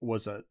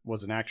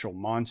was an actual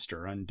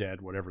monster,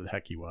 undead, whatever the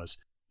heck he was.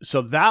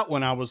 So that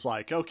one I was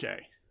like,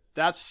 okay,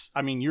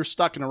 you're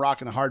stuck in a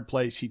rock and a hard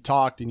place. He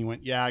talked and you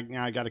went, yeah,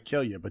 I got to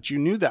kill you. But you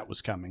knew that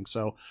was coming.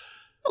 So,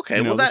 okay,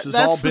 well, that's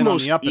the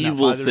most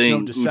evil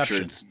thing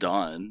Uhtred's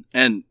done.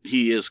 And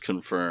he is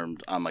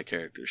confirmed on my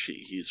character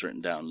sheet. He's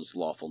written down as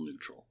lawful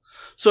neutral.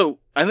 So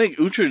I think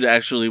Uhtred,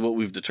 actually, what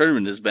we've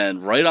determined has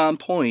been right on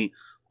point,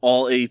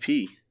 all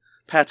AP.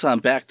 Pats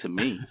on back to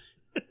me.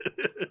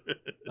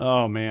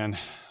 Oh, man.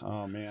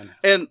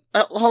 And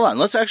hold on,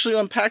 let's actually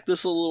unpack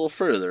this a little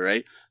further,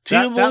 right?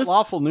 That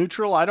lawful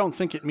neutral, I don't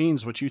think it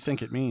means what you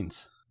think it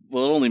means.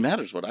 Well, it only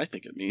matters what I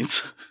think it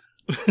means.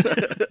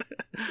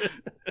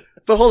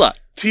 But hold on.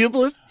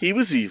 Teoblith, he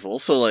was evil,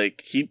 so,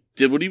 like, he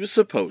did what he was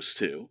supposed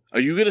to. Are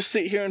you going to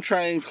sit here and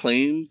try and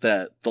claim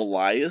that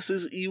Thalias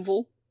is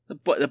evil?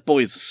 That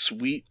boy is a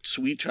sweet,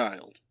 sweet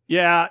child.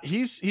 Yeah,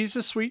 he's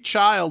a sweet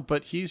child,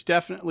 but he's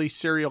definitely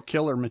serial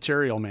killer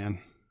material,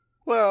 man.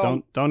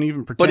 Well, don't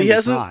even pretend. But he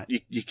hasn't. Not.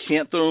 You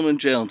can't throw him in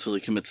jail until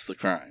he commits the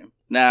crime.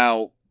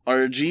 Now,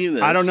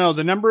 Arginus, I don't know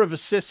the number of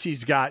assists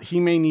he's got.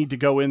 He may need to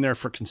go in there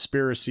for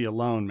conspiracy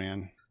alone,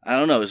 man. I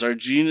don't know. Is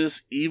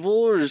Arginus evil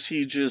or is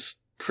he just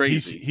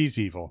crazy? He's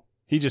evil.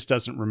 He just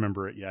doesn't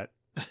remember it yet.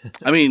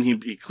 I mean,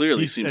 he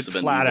clearly seems to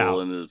have been evil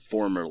in his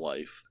former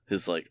life,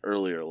 his like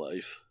earlier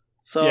life.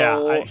 So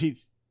yeah, he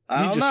just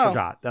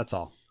forgot. That's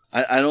all.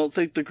 I don't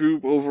think the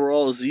group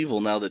overall is evil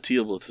now that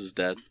Teoblith is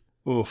dead.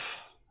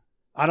 Oof.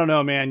 I don't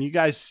know, man. You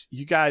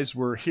guys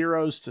were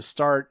heroes to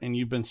start, and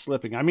you've been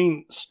slipping. I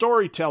mean,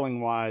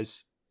 storytelling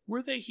wise,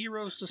 were they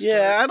heroes to start?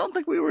 Yeah, I don't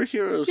think we were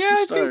heroes. Yeah, to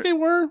start. I think they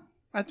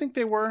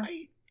were. I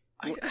think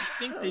I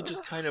think they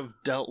just kind of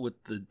dealt with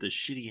the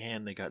shitty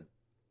hand they got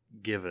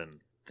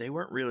given. They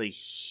weren't really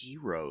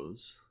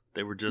heroes.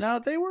 They were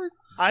just they were.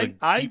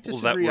 I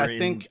disagree.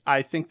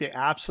 I think they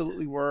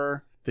absolutely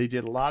were. They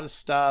did a lot of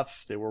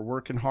stuff. They were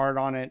working hard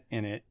on it,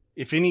 and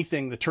if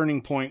anything, the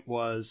turning point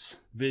was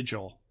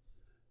Vigil.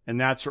 And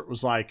that's where it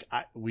was like,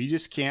 we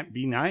just can't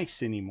be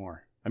nice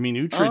anymore. I mean,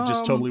 Uhtred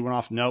just totally went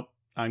off. Nope,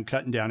 I'm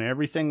cutting down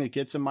everything that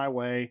gets in my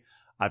way.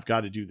 I've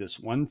got to do this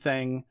one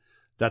thing.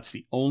 That's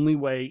the only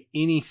way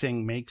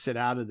anything makes it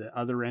out of the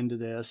other end of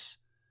this.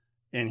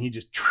 And he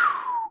just...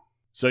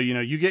 So,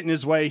 you get in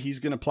his way, he's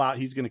going to plow.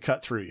 He's going to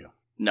cut through you.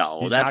 No,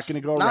 he's that's not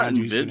going to go around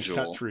you. He's going to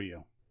cut through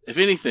you. If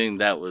anything,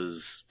 that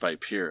was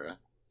Vipera.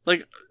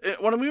 Like,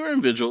 when we were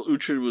in Vigil,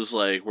 Uhtred was,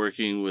 like,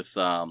 working with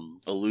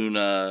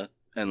Aluna...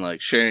 and,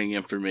 like, sharing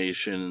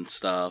information and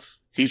stuff.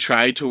 He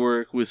tried to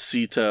work with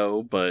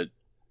Sito, but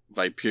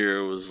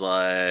Vipera was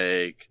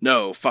like,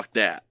 no, fuck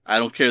that. I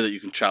don't care that you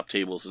can chop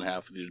tables in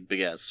half with your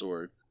big-ass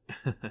sword.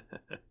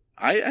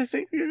 I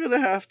think you're going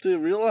to have to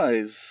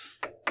realize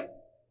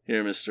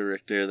here, Mr.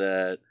 Richter,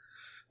 that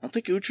I don't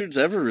think Uhtred's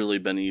ever really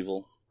been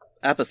evil.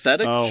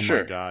 Apathetic? Oh,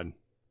 sure. My God.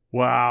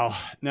 Wow.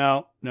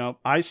 No.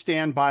 I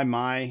stand by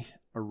my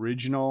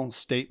original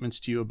statements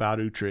to you about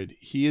Uhtred.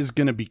 He is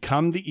going to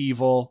become the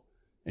evil,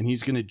 and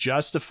he's going to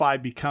justify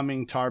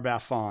becoming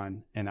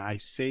Tar-Baphon. And I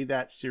say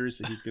that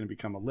seriously. He's going to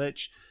become a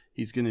lich.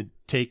 He's going to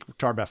take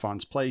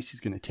Tar-Baphon's place. He's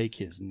going to take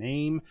his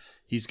name.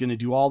 He's going to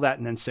do all that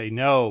and then say,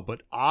 no,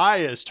 but I,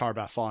 as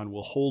Tar-Baphon,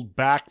 will hold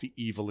back the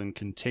evil and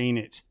contain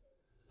it.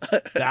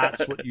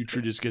 That's what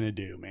Uhtred is going to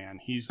do, man.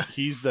 He's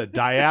the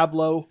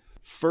Diablo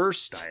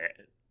first.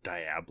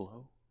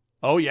 Diablo?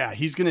 Oh, yeah.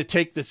 He's going to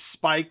take the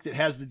spike that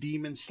has the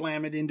demon,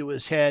 slam it into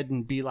his head,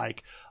 and be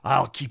like,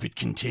 I'll keep it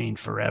contained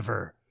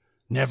forever.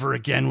 Never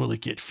again will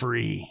it get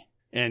free.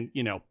 And,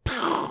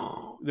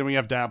 then we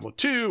have Diablo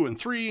 2 and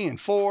 3 and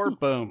 4.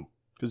 Boom.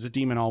 Because the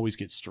demon always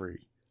gets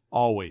 3.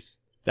 Always.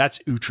 That's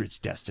Uhtred's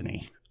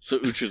destiny. So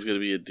Uhtred's going to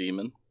be a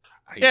demon?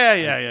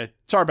 Yeah.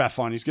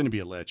 Tar-Baphon, he's going to be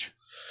a lich.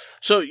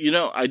 So,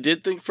 I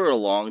did think for a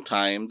long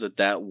time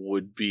that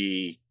would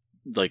be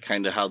like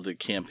kind of how the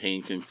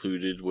campaign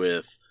concluded,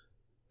 with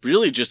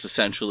really just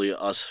essentially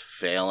us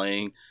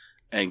failing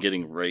and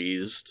getting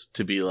raised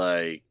to be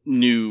like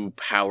new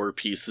power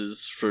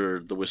pieces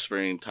for the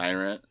Whispering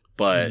Tyrant.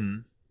 But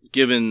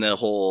given the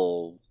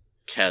whole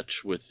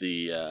catch with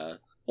the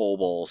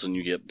Obols and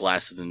you get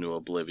blasted into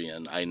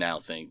oblivion, I now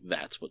think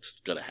that's what's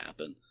going to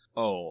happen.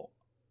 Oh,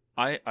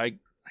 I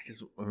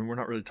guess we're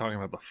not really talking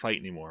about the fight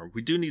anymore.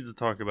 We do need to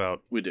talk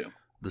about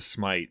the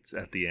smites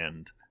at the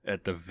end,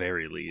 at the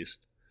very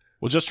least.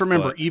 Well, just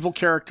remember, evil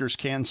characters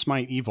can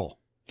smite evil.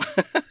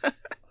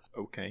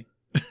 Okay.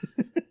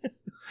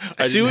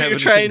 I see what you're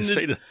trying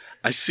to.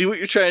 I see what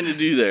you're trying to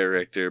do there,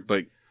 Richter.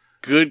 But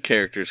good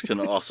characters can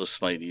also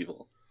smite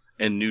evil,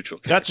 and neutral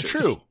characters.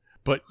 That's true.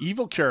 But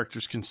evil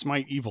characters can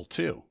smite evil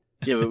too.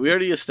 Yeah, but we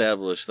already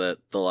established that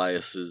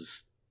Thalias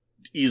is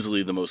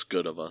easily the most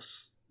good of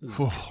us.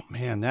 Oh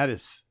man, that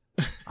is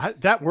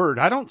that word.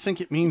 I don't think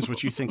it means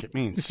what you think it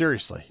means.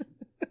 Seriously.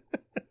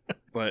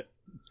 But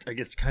I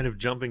guess kind of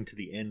jumping to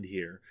the end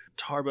here,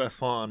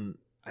 Tar-Baphon.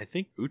 I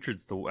think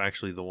Uhtred's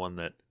actually the one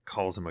that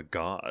calls him a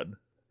god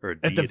or a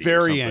deity. At the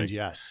very end,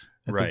 yes.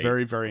 At the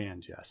very, very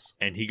end, yes.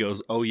 And he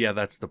goes, "Oh yeah,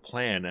 that's the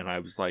plan." And I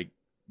was like,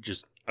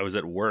 I was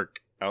at work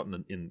out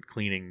in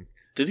cleaning.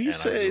 Did he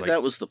say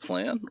that was the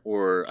plan,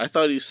 or I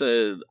thought he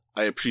said,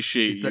 "I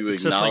appreciate you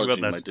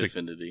acknowledging my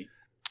divinity."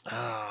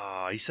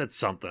 He said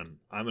something.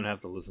 I'm gonna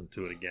have to listen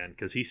to it again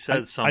because he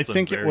said something. I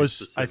think very it was.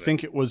 specific. I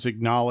think it was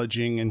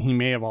acknowledging, and he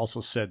may have also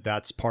said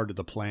that's part of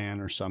the plan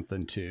or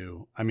something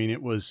too. I mean,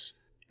 it was.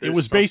 It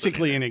was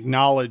basically an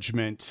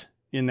acknowledgement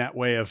in that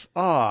way of,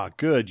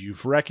 good,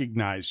 you've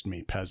recognized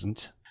me,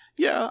 peasant.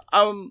 Yeah,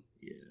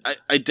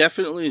 I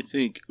definitely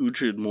think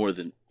Uhtred, more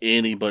than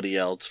anybody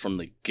else from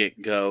the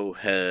get-go,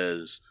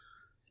 has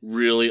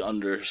really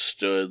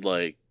understood,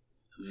 like,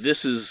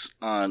 this is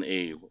on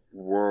a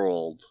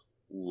world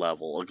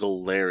level, a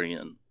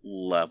Golarion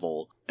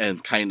level,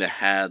 and kind of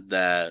had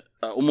that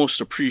almost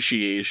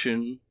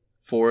appreciation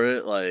for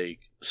it,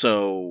 like,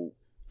 so,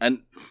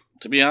 and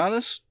to be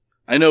honest,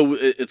 I know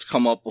it's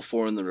come up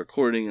before in the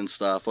recording and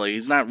stuff. Like,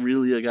 he's not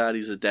really a god;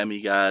 he's a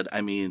demigod. I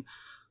mean,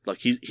 like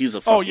he's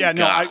a fucking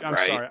god. I'm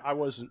right? sorry.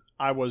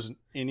 I wasn't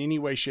in any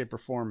way, shape, or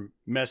form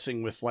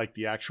messing with like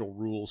the actual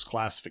rules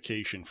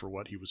classification for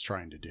what he was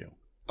trying to do.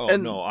 Oh,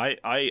 and no,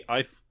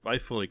 I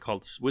fully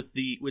called with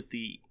the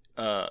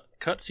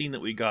cutscene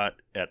that we got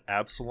at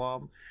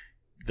Absalom.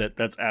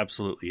 That's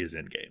absolutely his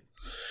end game.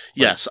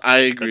 Yes, I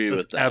agree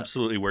with that.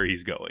 Absolutely where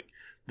he's going.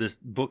 This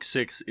book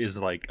 6 is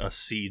like a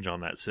siege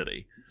on that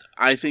city.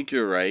 I think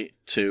you're right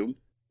too,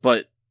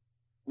 but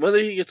whether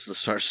he gets the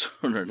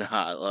Starstone or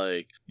not,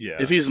 like,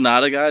 if he's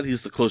not a god,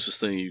 he's the closest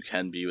thing you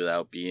can be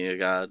without being a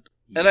god.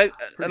 Yeah,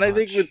 and I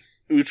think with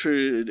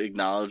Uhtred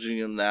acknowledging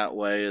him that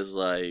way is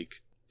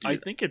like, I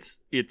think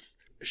it's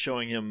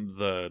showing him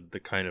the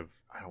kind of,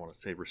 I don't want to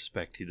say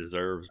respect he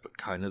deserves, but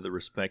kind of the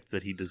respect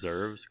that he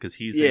deserves, because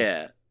he's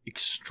an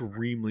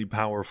extremely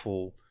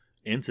powerful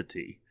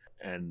entity,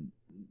 and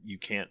you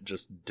can't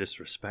just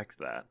disrespect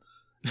that.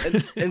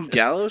 and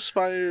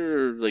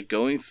Gallowspire, like,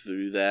 going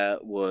through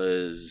that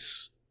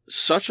was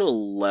such a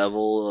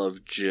level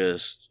of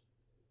just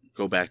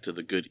go back to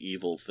the good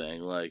evil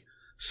thing, like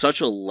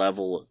such a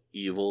level of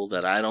evil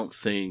that I don't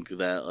think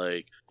that,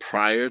 like,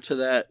 prior to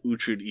that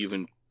Uhtred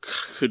even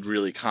could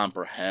really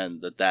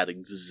comprehend that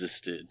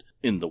existed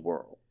in the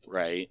world,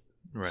 right?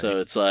 So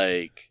it's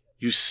like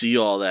you see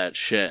all that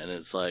shit and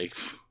it's like,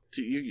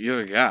 dude, you're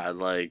a god,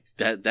 like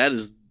that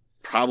is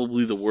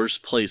probably the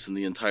worst place in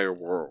the entire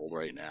world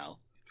right now.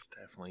 It's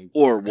definitely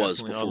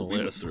was before we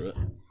went through it.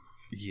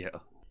 Yeah.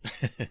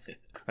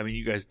 I mean,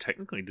 you guys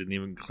technically didn't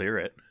even clear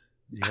it.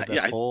 You had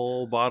that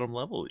whole bottom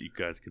level that you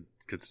guys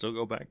could still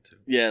go back to.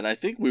 Yeah, and I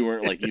think we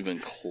weren't like even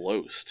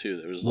close too.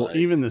 There was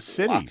even the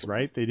city,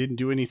 right? They didn't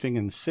do anything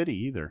in the city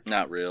either.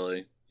 Not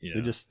really.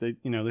 Yeah.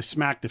 They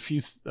smacked a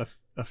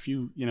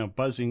few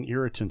buzzing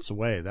irritants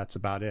away. That's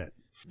about it.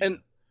 And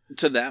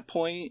to that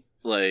point,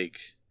 like,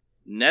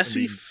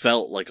 Nessie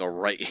felt like a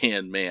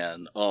right-hand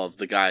man of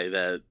the guy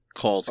that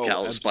called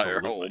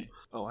Gallowspire home.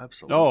 Oh,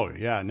 absolutely. Oh,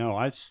 yeah, no,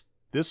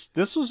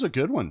 this was a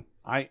good one.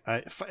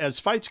 As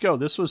fights go,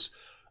 this was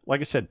like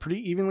I said,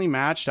 pretty evenly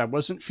matched. I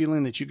wasn't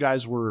feeling that you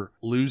guys were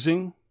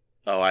losing.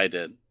 Oh, I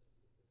did.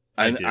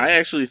 I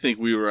actually think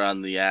we were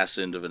on the ass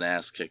end of an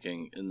ass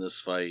kicking in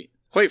this fight.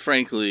 Quite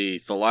frankly,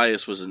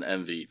 Thalias was an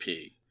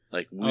MVP.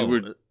 Like, we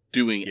were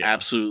doing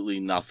absolutely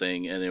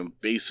nothing, and in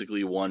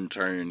basically one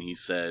turn, he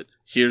said,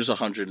 here's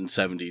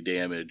 170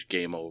 damage,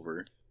 game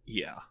over.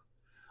 Yeah.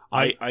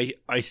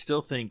 I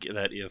still think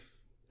that if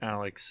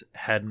Alex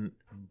hadn't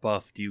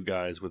buffed you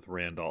guys with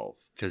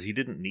Randolph, because he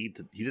didn't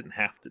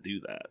have to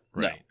do that,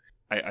 right? No.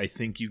 I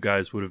think you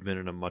guys would have been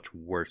in a much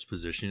worse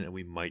position, and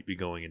we might be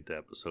going into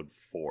episode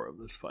 4 of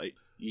this fight.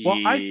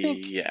 Well, I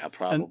think... Yeah,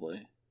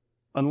 probably.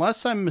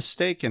 Unless I'm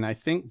mistaken, I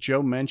think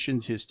Joe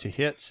mentioned his to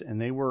hits, and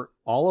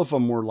all of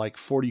them were like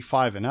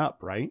 45 and up,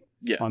 right?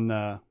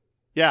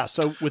 Yeah.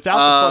 So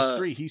without the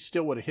 +3, he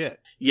still would have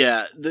hit.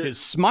 Yeah. His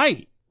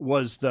smite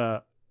was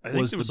the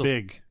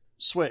big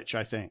switch,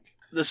 I think.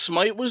 The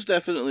smite was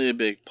definitely a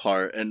big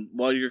part, and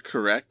while you're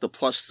correct, the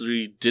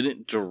 +3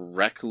 didn't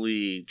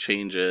directly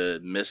change a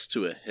miss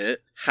to a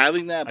hit.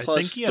 Having that +3 I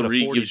think he had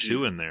a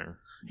 42 in there.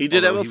 He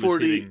did have a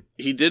 40.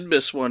 He did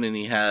miss one, and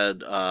he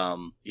had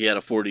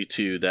a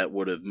 42 that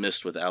would have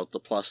missed without the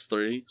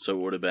 +3, so it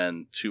would have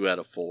been 2 out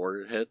of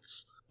 4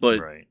 hits. But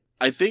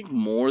I think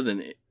more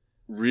than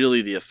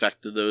really the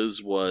effect of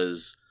those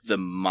was the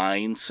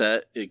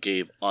mindset it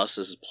gave us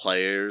as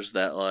players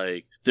that,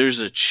 like, there's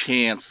a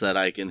chance that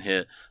I can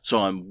hit, so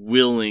I'm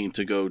willing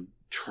to go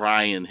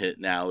try and hit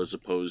now, as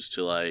opposed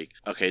to, like,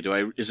 okay,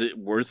 is it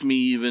worth me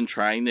even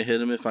trying to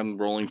hit him if I'm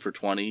rolling for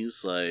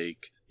 20s?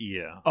 Like,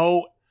 yeah.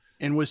 Oh,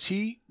 and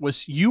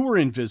you were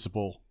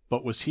invisible,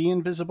 but was he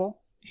invisible?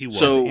 He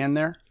was. And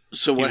there?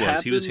 So what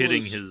happened? He was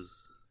hitting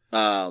his.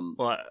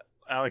 Well,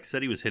 Alex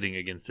said he was hitting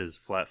against his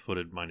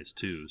flat-footed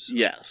 -2s.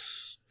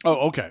 Yes.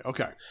 Oh, okay.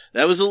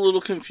 That was a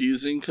little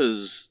confusing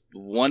because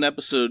one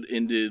episode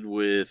ended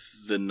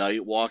with the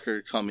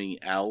Nightwalker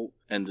coming out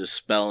and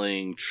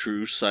dispelling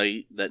True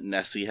Sight that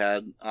Nessie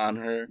had on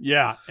her.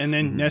 Yeah, and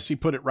then Nessie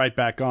put it right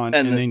back on,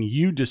 and then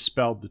you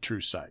dispelled the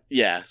True Sight.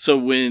 Yeah, so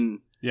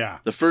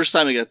the first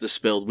time it got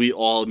dispelled, we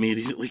all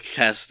immediately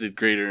casted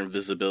Greater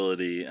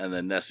Invisibility, and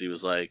then Nessie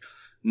was like,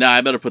 nah,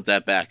 I better put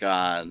that back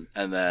on,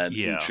 and then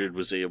Uhtred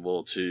was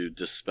able to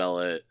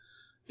dispel it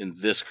in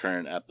this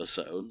current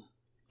episode.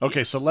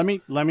 Okay, so let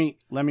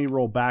me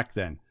roll back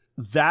then.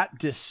 That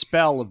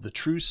dispel of the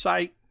True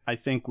Sight, I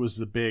think, was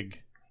the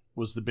big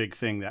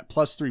thing. That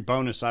 +3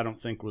 bonus, I don't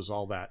think was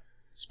all that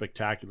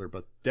spectacular,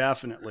 but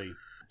definitely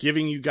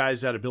giving you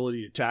guys that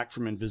ability to attack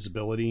from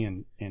invisibility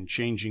and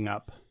changing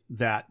up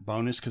that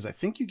bonus, because I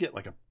think you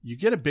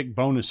get a big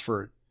bonus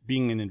for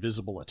being an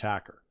invisible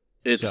attacker.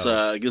 It's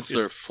against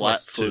their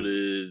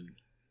flat-footed.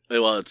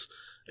 Well, it's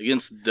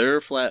against their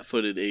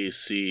flat-footed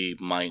AC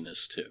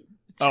 -2.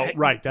 Oh,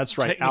 right. That's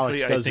right.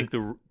 Alex does. I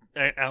think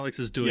Alex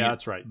is doing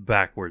it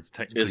backwards.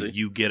 Technically,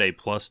 you get a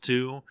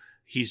 +2.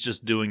 He's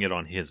just doing it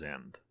on his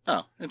end.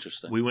 Oh,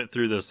 interesting. We went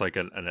through this like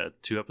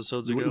 2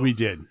 episodes ago. We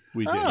did.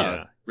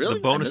 Yeah. Really? The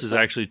bonus is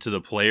actually to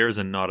the players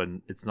and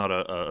it's not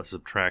a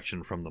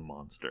subtraction from the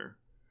monster.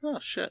 Oh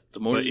shit!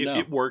 The more you know.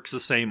 It works the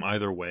same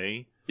either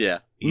way. Yeah.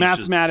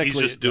 Mathematically,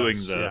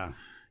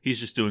 he's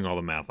just doing all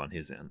the math on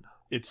his end.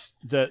 It's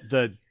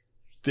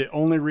the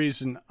only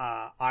reason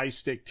I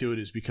stick to it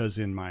is because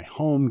in my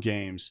home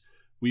games,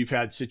 we've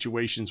had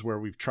situations where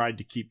we've tried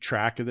to keep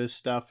track of this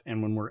stuff,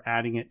 and when we're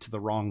adding it to the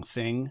wrong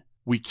thing,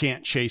 we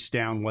can't chase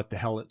down what the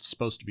hell it's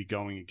supposed to be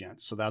going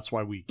against. So that's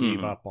why we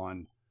gave up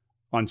on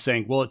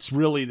saying, well, it's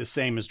really the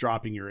same as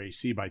dropping your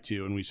AC by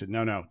 2. And we said,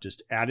 no,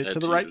 just add it to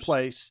the right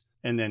place,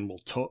 and then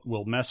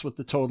we'll mess with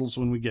the totals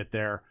when we get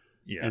there,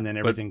 and then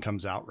everything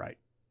comes out right.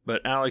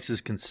 But Alex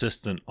is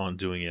consistent on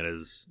doing it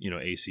as,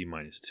 AC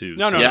 -2.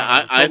 No.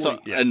 Yeah, I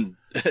thought, and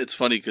it's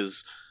funny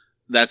because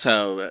that's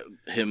how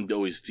him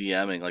always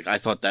DMing. Like, I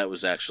thought that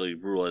was actually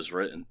rule as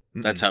written.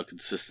 Mm-mm. That's how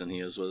consistent he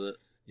is with it.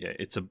 Yeah,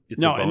 it's a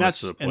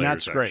bonus to the players, and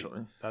that's great.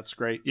 Actually. That's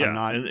great. Yeah,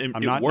 I'm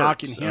not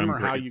knocking him or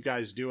how you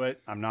guys do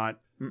it. I'm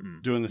not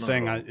doing the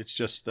thing. It's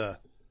just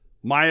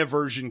my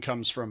aversion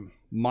comes from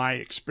my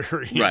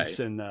experience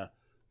and the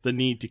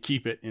need to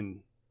keep it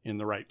in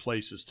the right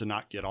places to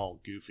not get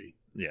all goofy.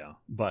 Yeah.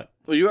 But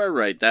you are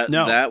right.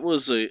 That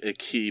was a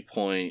key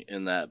point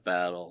in that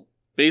battle.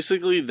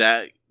 Basically,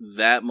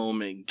 that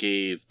moment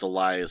gave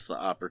Thalias the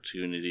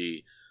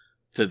opportunity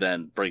to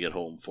then bring it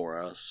home for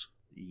us.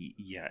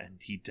 Yeah, and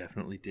he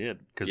definitely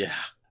did.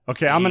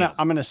 Okay, I'm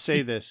gonna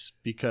say this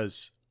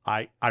because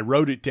I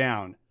wrote it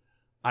down.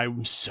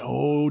 I'm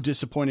so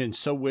disappointed and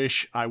so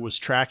wish I was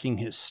tracking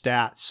his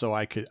stats so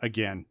I could,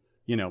 again,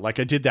 like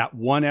I did that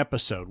one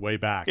episode way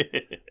back.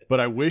 But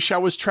I wish I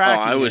was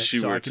tracking I wish it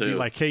you so were I could too. be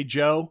like, hey,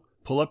 Joe,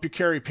 pull up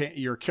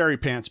your carry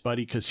pants,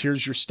 buddy, because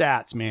here's your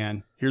stats,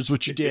 man. Here's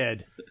what you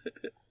did.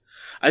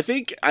 I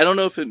don't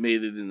know if it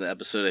made it in the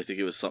episode. I think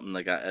it was something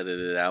that got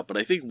edited out, but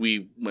I think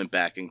we went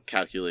back and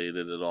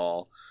calculated it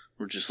all.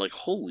 We're just like,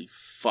 holy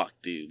fuck,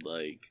 dude.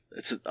 Like,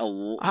 it's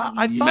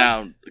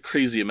a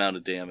crazy amount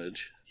of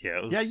damage.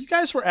 Yeah, you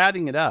guys were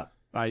adding it up,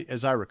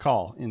 as I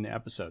recall, in the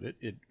episode.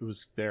 It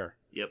was there.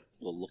 Yep.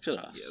 Well, look at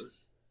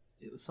us.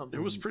 It was something.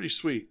 It was pretty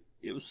sweet.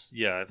 It was,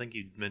 yeah. I think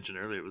you mentioned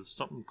earlier it was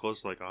something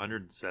close to like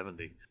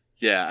 170.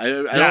 Yeah, I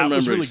don't remember it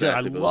was really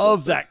exactly. Good. I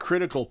love that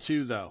critical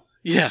too, though.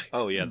 Yeah.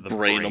 Oh yeah, the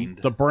brained.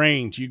 The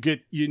brained. You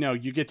get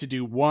to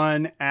do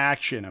one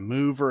action, a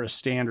move or a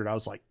standard. I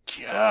was like,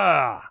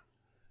 yeah.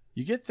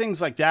 You get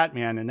things like that,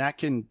 man, and that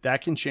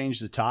can change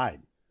the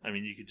tide. I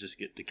mean, you could just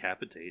get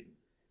decapitated.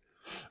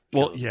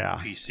 Well, yeah.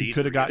 PC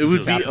could have got. It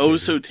would be oh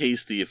so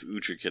tasty if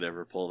Uhtred could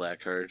ever pull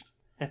that card.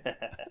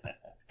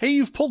 Hey,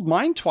 you've pulled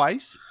mine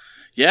twice.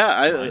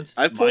 Yeah,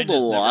 I've pulled a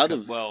lot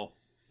of. Well,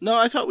 no,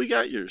 I thought we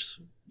got yours.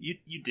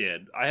 You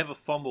did. I have a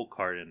fumble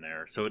card in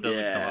there, so it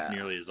doesn't come up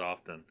nearly as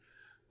often.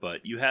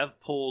 But you have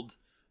pulled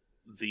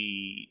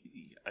the,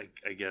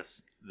 I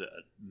guess, the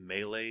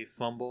melee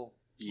fumble,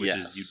 which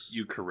is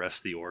you caress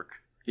the orc.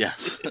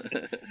 Yes.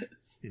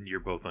 And you're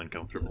both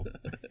uncomfortable.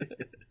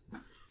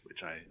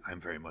 Which I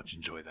very much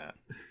enjoy that.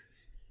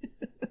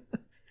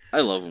 I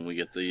love when we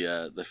get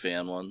the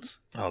fan ones.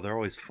 Oh, they're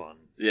always fun.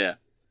 Yeah.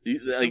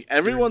 Like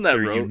everyone that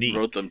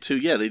wrote them too.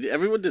 Yeah,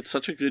 everyone did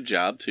such a good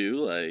job too.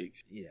 Like,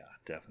 yeah,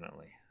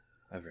 definitely.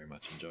 I very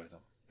much enjoy them.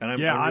 And I'm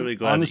really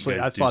glad honestly,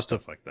 that you guys do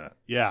stuff like that.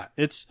 Yeah,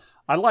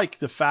 I like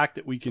the fact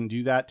that we can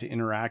do that to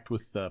interact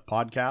with the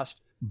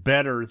podcast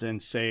better than,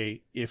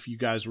 say, if you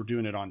guys were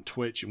doing it on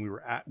Twitch and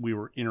we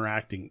were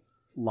interacting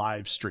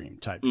live stream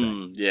type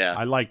thing. Yeah.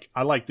 I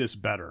like this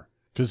better,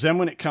 because then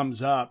when it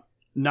comes up,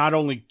 not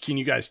only can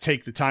you guys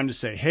take the time to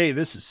say, hey,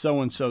 this is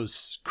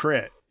so-and-so's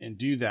crit, and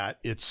do that,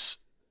 it's,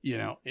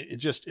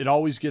 it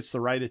always gets the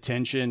right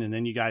attention, and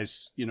then you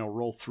guys,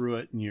 roll through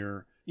it, and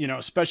you're,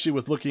 especially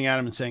with looking at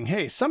them and saying,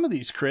 hey, some of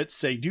these crits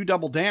say do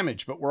double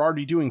damage, but we're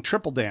already doing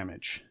triple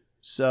damage.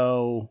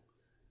 So,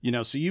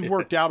 so you've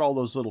worked out all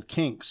those little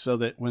kinks so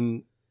that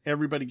when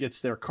everybody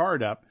gets their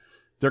card up,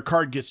 their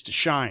card gets to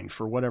shine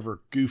for whatever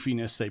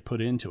goofiness they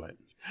put into it.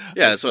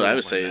 Yeah, that's what I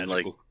was saying.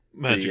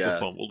 Magical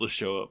fumble to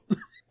show up.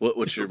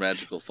 What's your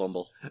magical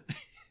fumble?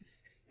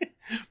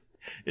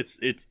 It's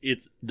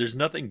there's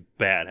nothing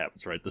bad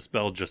happens, right? The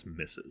spell just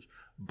misses,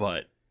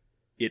 but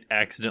it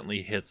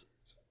accidentally hits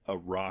a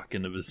rock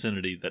in the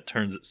vicinity that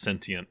turns it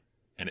sentient,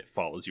 and it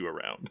follows you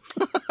around.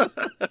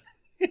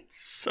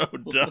 It's so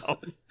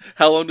dumb.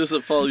 How long does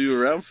it follow you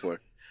around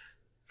for?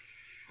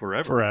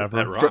 Forever. It's a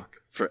pet rock.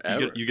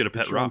 Forever. You get a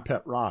pet rock.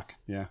 Pet rock.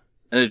 Yeah.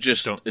 And it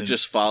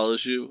just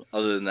follows you.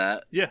 Other than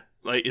that, yeah.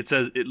 Like it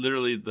says, it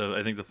literally.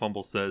 I think the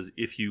fumble says,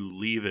 if you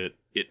leave it,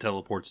 it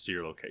teleports to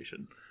your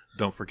location.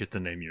 Don't forget to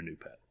name your new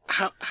pet.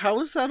 How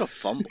is that a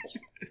fumble?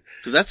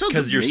 Because that sounds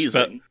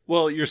amazing.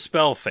 Your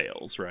spell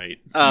fails, right?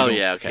 Oh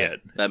yeah, okay,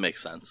 that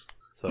makes sense.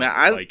 So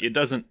it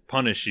doesn't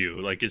punish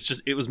you. Like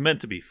it was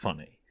meant to be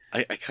funny.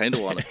 I kind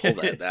of want to pull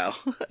that now.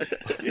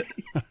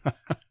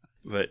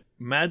 But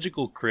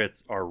magical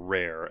crits are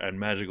rare, and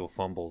magical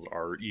fumbles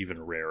are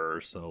even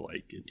rarer. So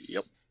it's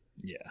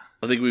yeah.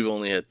 I think we've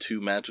only had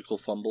 2 magical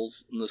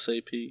fumbles in this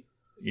AP.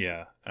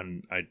 Yeah,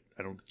 and I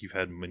don't think you've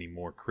had many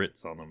more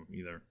crits on them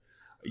either.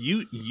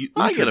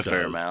 I get a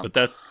fair amount, but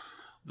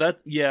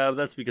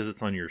that's because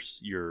it's on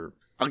your.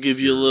 I'll give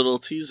you a little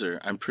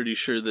teaser. I'm pretty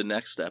sure the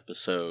next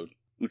episode,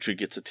 Uhtred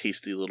gets a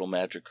tasty little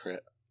magic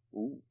crit.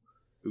 Ooh,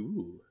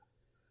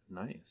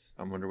 nice.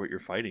 I wonder what you're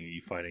fighting. Are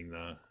you fighting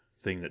the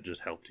thing that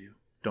just helped you?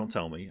 Don't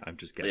tell me. I'm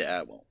just guessing.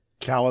 Yeah, I won't.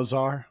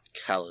 Kalazar.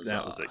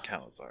 That was it.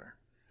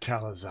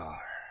 Kalazar.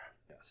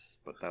 Yes,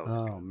 but that was.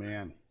 Oh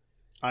man,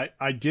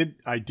 I did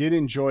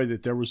enjoy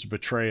that there was a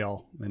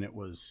betrayal, and it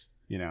was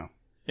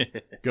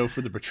go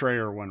for the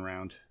betrayer one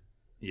round.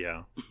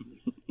 Yeah,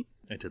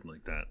 I did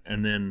like that.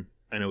 And then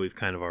I know we've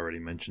kind of already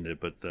mentioned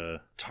it, but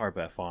the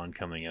Tar-Baphon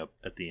coming up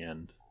at the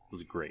end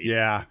was great.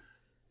 Yeah,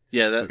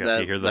 that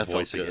to hear the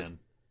voice again.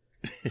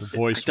 The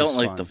voice. I don't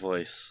like fun. The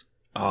voice.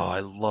 Oh, I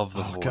love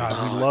the voice.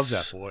 God, we love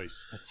that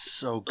voice. It's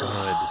so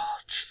good.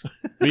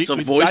 It's a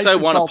voice I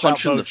want to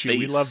punch in the face.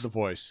 We love the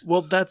voice.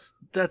 Well, that's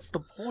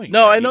the point.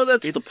 No, right? I know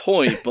that's the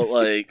point, but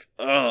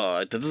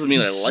that doesn't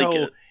mean I like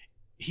it.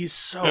 He's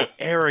so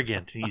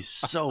arrogant, and he's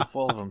so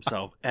full of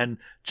himself. And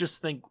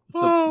just think,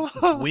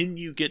 when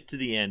you get to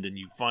the end and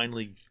you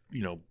finally,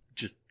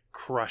 just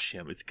crush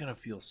him, it's gonna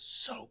feel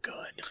so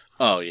good.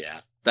 Oh yeah,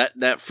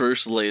 that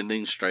first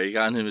landing strike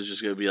on him is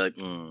just gonna be like,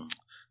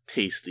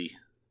 tasty.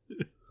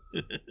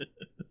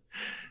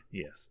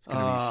 Yes, it's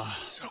gonna be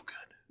so good.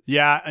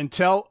 Yeah,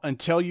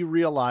 until you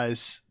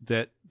realize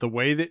that the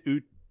way that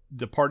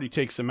the party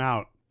takes him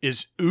out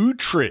is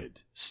Uhtred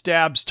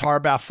stabs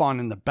Tar-Baphon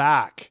in the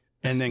back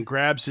and then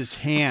grabs his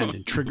hand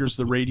and triggers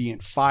the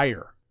radiant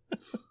fire.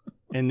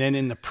 And then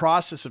in the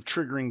process of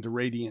triggering the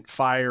radiant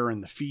fire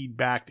and the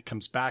feedback that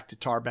comes back to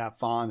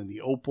Tar-Baphon and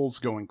the opals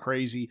going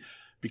crazy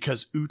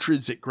because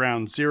Uhtred's at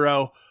ground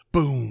zero,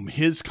 boom,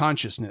 his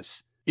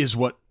consciousness is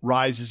what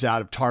rises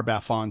out of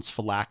Tar-Baphon's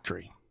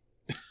phylactery.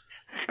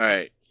 All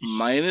right.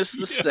 Minus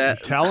the stab.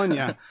 I'm telling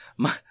you.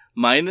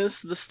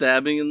 Minus the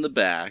stabbing in the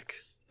back,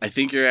 I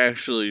think you're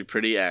actually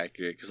pretty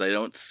accurate, because I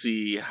don't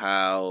see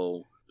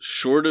how,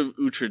 short of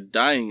Uhtred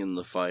dying in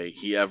the fight,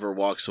 he ever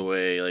walks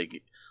away.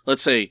 Like,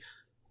 let's say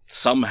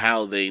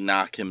somehow they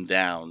knock him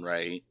down,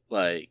 right?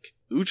 Like,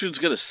 Uhtred's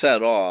going to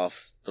set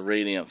off the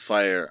Radiant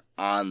Fire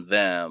on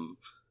them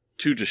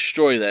to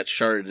destroy that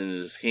shard in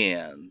his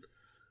hand.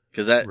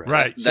 Because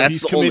that's so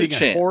he's the committing only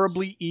chance. A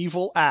horribly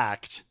evil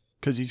act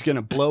because he's going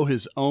to blow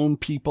his own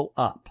people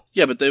up.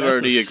 Yeah, but they've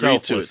already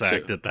agreed to it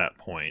act too. At that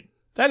point.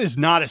 That is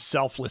not a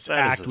selfless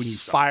act when you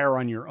fire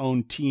on your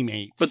own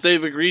teammates. But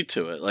they've agreed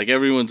to it. Like,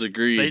 everyone's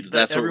agreed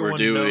that's what we're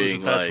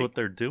doing. That's what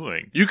they're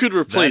doing. You could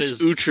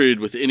replace Uhtred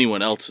with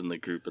anyone else in the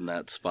group in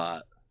that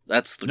spot.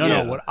 That's the goal.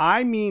 No. What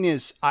I mean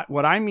is not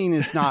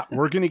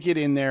we're going to get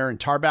in there and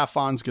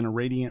Tar-Baphon's going to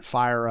Radiant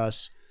Fire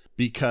us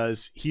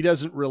because he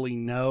doesn't really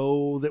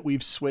know that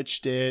we've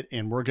switched it,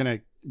 and we're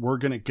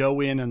gonna go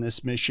in on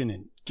this mission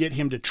and get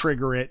him to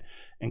trigger it,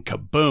 and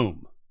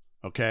kaboom.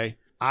 Okay.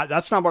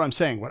 That's not what I'm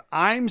saying. What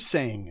I'm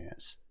saying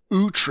is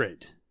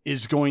Uhtred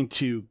is going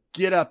to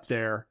get up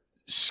there,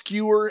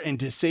 skewer and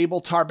disable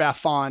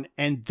Tar-Baphon,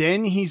 and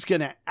then he's going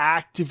to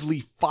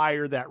actively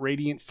fire that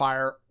Radiant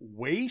Fire,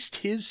 waste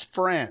his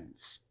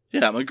friends.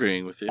 Yeah, I'm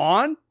agreeing with you.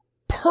 On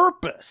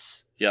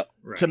purpose. Yep.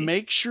 To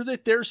make sure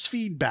that there's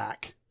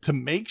feedback, to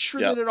make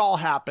sure that it all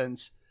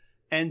happens.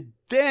 And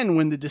then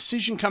when the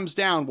decision comes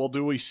down, well,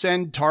 do we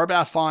send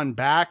Tar-Baphon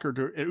back, or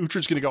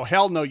Uhtred's going to go,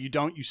 hell no, you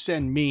don't. You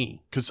send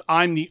me, because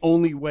I'm the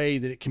only way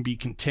that it can be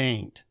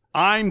contained.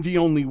 I'm the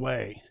only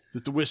way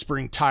that the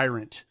Whispering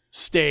Tyrant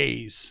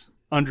stays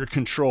under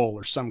control,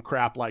 or some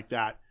crap like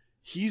that.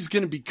 He's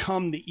going to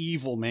become the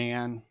evil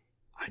man.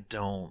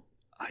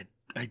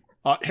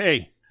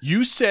 Hey,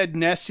 you said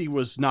Nessie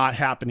was not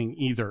happening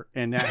either,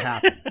 and that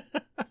happened.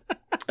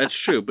 That's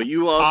true, but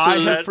you also... I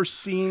have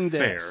foreseen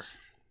this.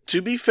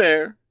 To be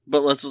fair,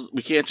 but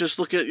we can't just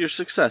look at your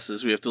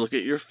successes. We have to look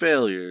at your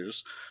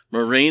failures.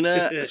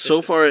 Morena,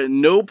 so far, at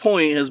no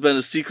point has been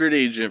a secret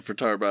agent for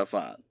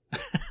Tar-Baphon.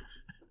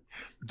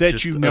 That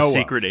just you know a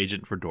secret of.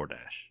 agent for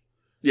DoorDash.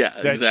 Yeah,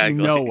 that exactly.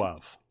 You know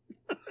of.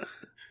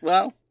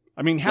 Well,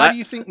 I mean, how do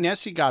you think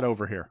Nessie got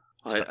over here?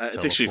 I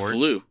think she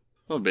flew.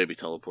 Well, maybe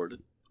teleported.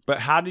 But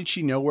how did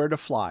she know where to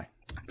fly?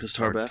 Because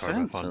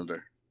Tar-Baphon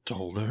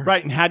told her.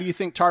 Right, and how do you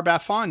think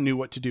Tar-Baphon knew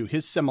what to do?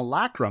 His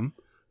simulacrum,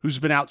 who's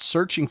been out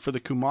searching for the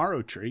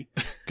Kumaro tree,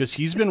 because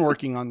he's been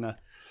working on the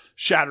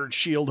Shattered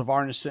Shield of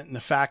Arneset and the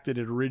fact that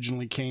it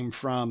originally came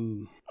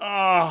from... Oh,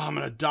 I'm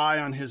going to die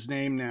on his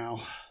name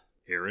now.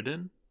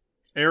 Aridin,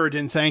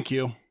 thank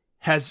you.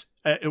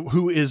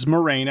 Who is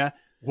Morena,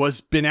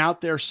 been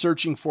out there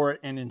searching for it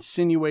and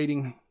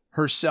insinuating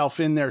herself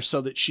in there so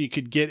that she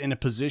could get in a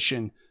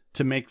position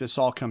to make this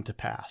all come to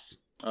pass.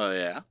 Oh,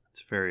 yeah?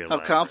 It's very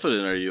elaborate. How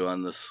confident are you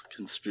on this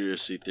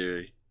conspiracy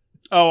theory?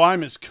 Oh,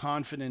 I'm as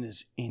confident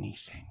as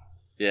anything.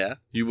 Yeah?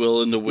 You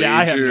willing to wager... Yeah,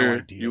 I have no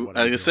idea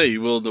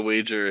you willing to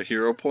wager a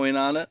hero point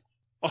on it?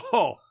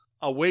 Oh,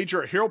 a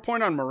wager a hero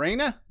point on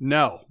Morena?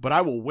 No, but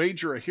I will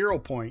wager a hero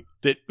point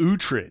that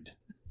Uhtred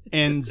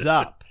ends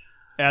up,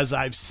 as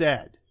I've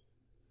said,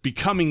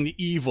 becoming the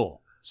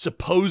evil,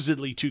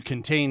 supposedly to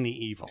contain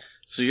the evil.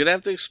 So you're going to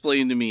have to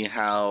explain to me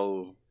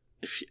how,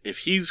 if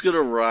he's going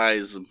to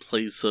rise in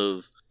place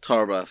of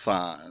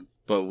Tar-Baphon,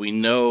 but we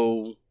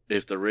know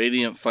if the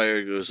Radiant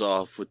Fire goes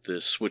off with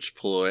the switch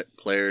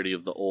polarity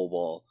of the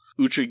Obol,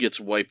 Uhtred gets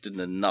wiped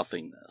into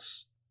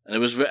nothingness.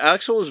 And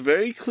Axel was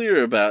very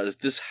clear about if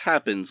this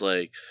happens,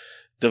 like,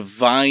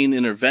 divine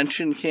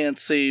intervention can't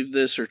save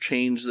this or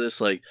change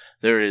this. Like,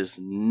 there is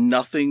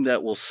nothing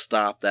that will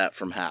stop that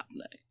from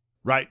happening.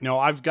 Right. No,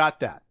 I've got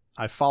that.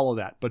 I follow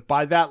that. But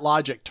by that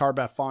logic,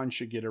 Tar-Baphon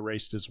should get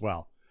erased as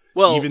well.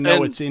 Well, even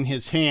though it's in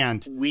his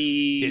hand,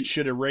 it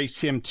should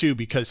erase him too,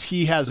 because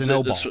he has an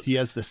Obol. He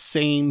has the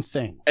same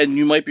thing. And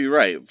you might be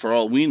right. For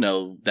all we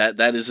know, that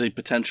is a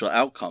potential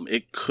outcome.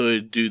 It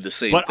could do the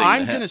same thing. But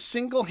I'm going to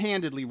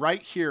single-handedly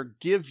right here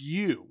give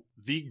you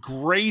the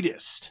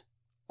greatest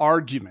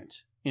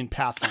argument in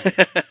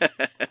Pathfinder.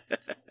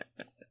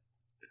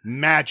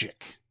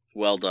 Magic.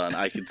 Well done.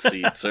 I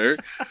concede, sir.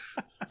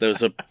 That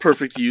was a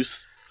perfect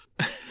use.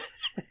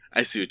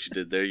 I see what you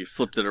did there. You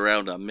flipped it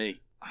around on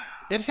me.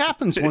 It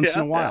happens once in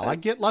a while. I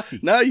get lucky.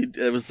 No, you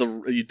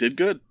did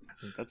good. I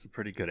think that's a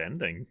pretty good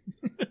ending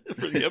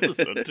for the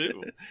episode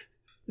too.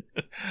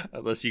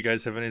 Unless you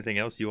guys have anything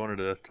else you wanted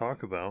to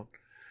talk about.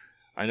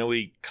 I know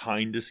we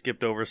kind of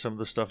skipped over some of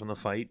the stuff in the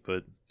fight,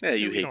 but yeah,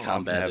 you hate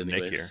combat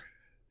anyways. Nick here.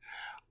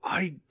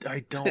 I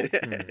don't.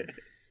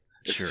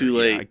 It's sure, too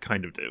late. Yeah, I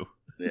kind of do.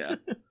 Yeah,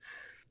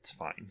 it's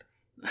fine.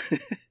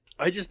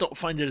 I just don't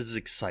find it as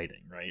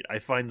exciting, right? I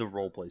find the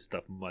roleplay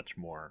stuff much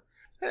more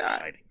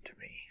exciting to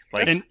me.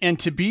 Like, and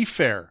to be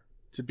fair,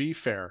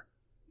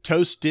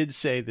 Toast did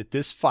say that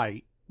this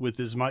fight, with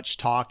as much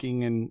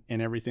talking and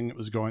everything that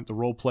was going, the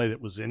role play that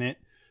was in it,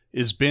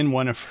 has been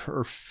one of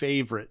her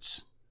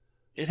favorites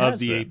of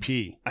the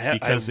AP. I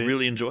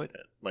really enjoyed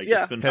it. Like,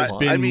 yeah, it's been has fun.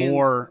 been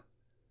more.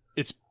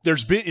 It's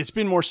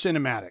been more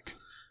cinematic,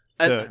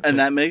 and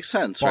that makes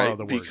sense, right?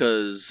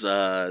 Because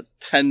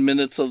 10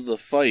 minutes of the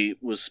fight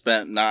was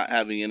spent not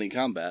having any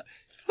combat.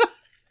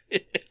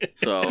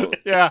 So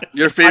yeah,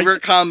 your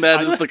favorite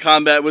combat is the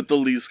combat with the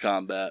least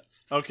combat.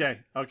 Okay.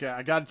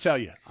 I got to tell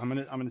you, I'm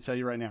gonna tell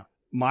you right now.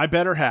 My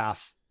better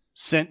half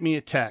sent me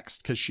a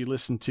text because she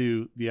listened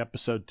to the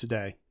episode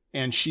today.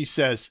 And she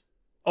says,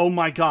 "Oh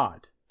my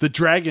God, the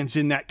dragon's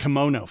in that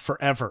kimono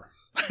forever."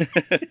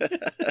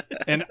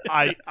 And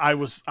I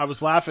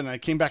was laughing. And I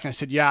came back and I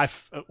said, "Yeah."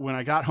 When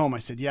I got home, I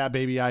said, "Yeah,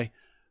 baby, I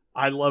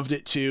loved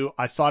it too.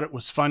 I thought it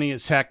was funny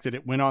as heck that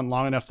it went on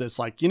long enough that it's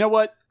like, you know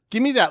what?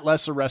 Give me that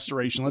lesser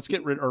restoration. Let's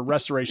get rid of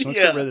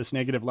this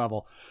negative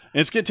level. And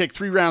it's going to take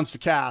 3 rounds to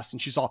cast."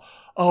 And she's all,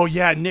 "Oh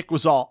yeah." Nick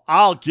was all,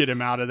 "I'll get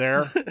him out of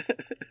there.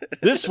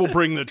 This will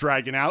bring the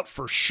dragon out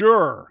for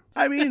sure."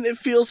 I mean, it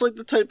feels like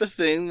the type of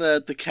thing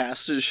that the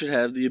casters should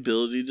have the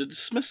ability to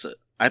dismiss it.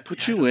 I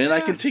put you in, I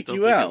can take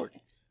you out.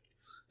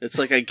 It's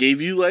like I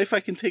gave you life,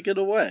 I can take it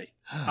away.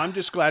 I'm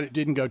just glad it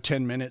didn't go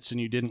 10 minutes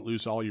and you didn't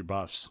lose all your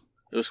buffs.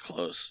 It was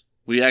close.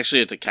 We actually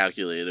had to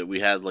calculate it. We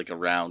had like a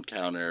round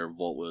counter of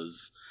what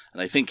was,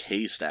 and I think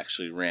haste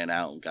actually ran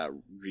out and got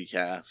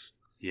recast.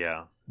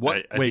 Yeah.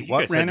 What? Wait,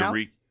 what ran out?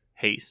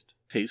 Haste.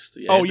 Haste.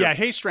 Yeah. Oh yeah,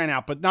 haste ran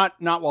out, but not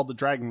while the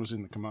dragon was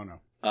in the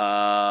kimono.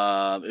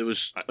 It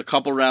was a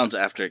couple rounds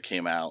after it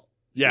came out.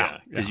 Yeah,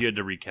 because you had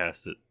to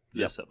recast it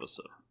this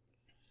episode.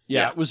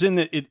 Yeah, it was in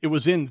it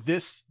was in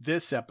this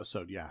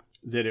episode. Yeah,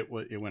 that it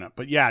went up.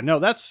 But yeah, no,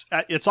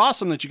 it's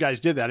awesome that you guys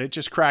did that. It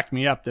just cracked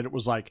me up that it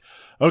was like,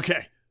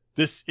 okay,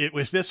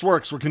 if this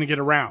works, we're gonna get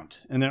around,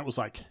 and then it was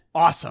like,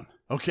 awesome.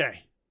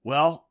 Okay,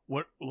 well,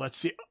 let's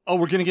see. Oh,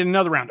 we're gonna get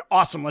another round.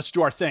 Awesome, let's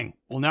do our thing.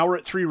 Well, now we're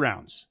at 3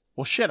 rounds.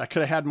 Well, shit, I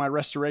could have had my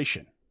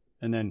restoration,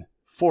 and then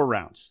 4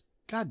 rounds.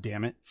 God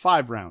damn it,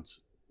 5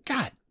 rounds.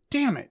 God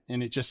damn it,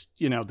 and it just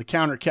the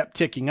counter kept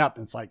ticking up,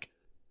 and it's like.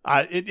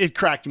 It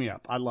cracked me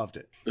up. I loved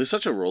it. It was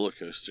such a roller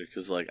coaster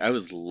because I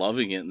was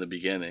loving it in the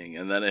beginning,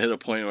 and then it hit a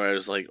point where I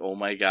was like, "Oh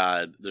my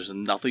God, there's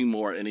nothing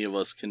more any of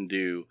us can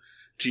do."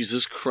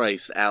 Jesus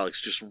Christ,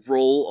 Alex, just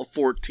roll a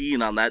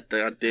 14 on that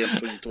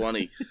goddamn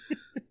 20.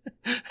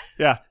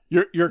 Yeah,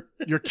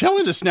 you're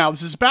killing us now.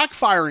 This is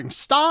backfiring.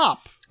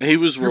 Stop. He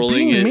was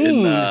rolling it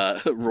in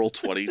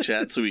Roll20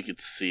 chat so we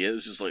could see it. It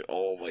was just like,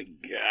 oh my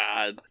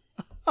God,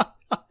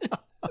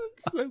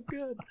 that's so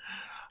good.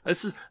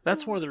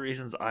 That's one of the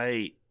reasons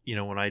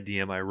when I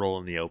DM, I roll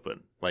in the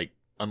open. Like,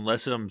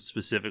 unless I'm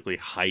specifically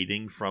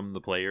hiding from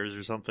the players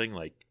or something,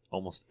 like,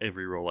 almost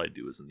every roll I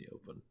do is in the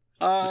open.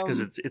 Just because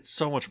it's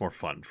so much more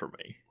fun for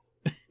me.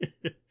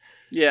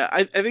 Yeah,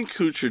 I think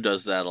Kucher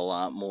does that a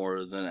lot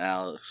more than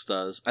Alex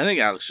does. I think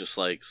Alex just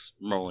likes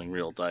rolling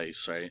real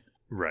dice, right?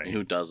 Right. And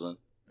who doesn't?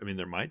 I mean,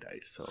 they're my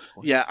dice, so of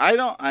course. Yeah, I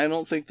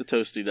don't think the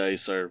toasty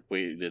dice are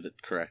weighted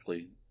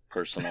correctly,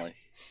 personally.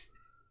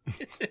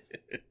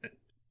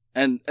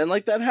 And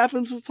like that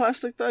happens with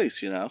plastic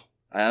dice, I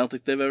don't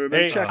think they've ever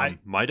been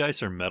checked. My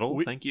dice are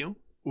metal, thank you.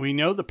 We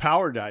know the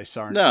power dice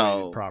aren't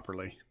weighted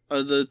properly.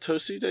 Are the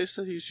toasty dice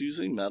that he's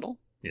using metal?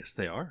 Yes,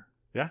 they are.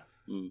 Yeah.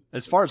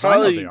 As far as I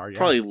know, they are. Yeah.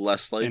 Probably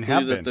less likely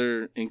that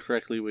they're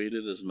incorrectly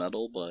weighted as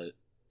metal, but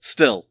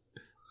still,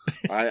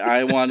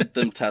 I wanted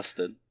them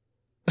tested.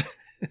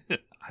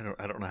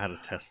 I don't know how to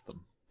test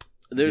them.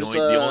 The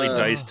only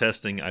dice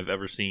testing I've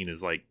ever seen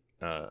is like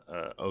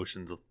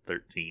Oceans of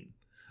 13.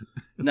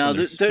 Now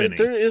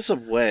there is a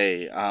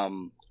way. I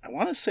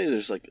want to say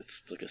it's like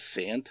a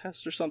sand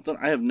test or something.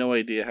 I have no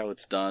idea how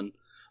it's done,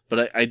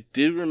 but I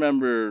did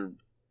remember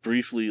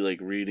briefly like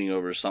reading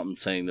over something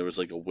saying there was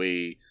like a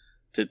way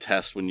to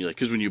test when you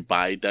because when you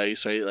buy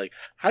dice, right? Like,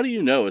 how do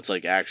you know it's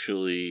like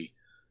actually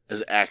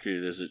as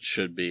accurate as it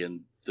should be?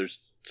 And there's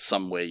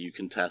some way you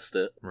can test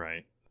it,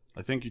 right?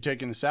 I think you're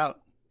taking this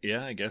out.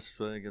 Yeah, I guess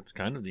it's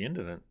kind of the end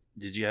of it.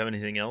 Did you have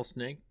anything else,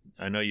 Nick?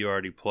 I know you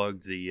already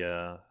plugged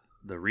the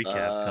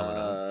recap coming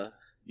up.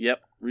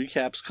 Yep,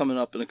 recap's coming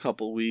up in a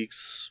couple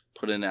weeks.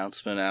 Put an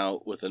announcement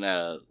out with an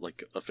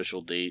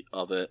official date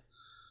of it.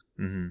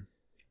 Mm-hmm.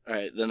 All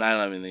right, then I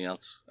don't have anything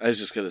else. I was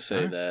just gonna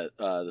say that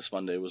this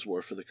Monday was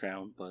War for the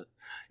Crown, but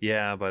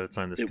yeah, by the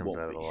time this comes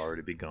out, it'll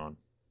already be gone.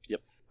 Yep.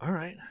 All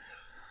right,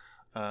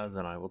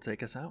 then I will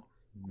take us out.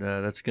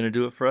 That's gonna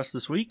do it for us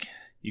this week.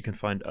 You can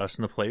find us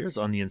and the players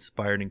on the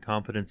Inspired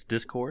Incompetence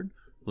Discord.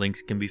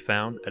 Links can be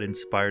found at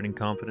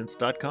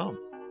inspiredincompetence.com.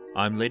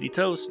 I'm Lady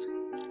Toast.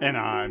 And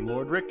I'm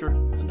Lord Richter.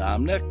 And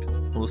I'm Nick.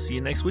 We'll see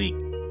you next week.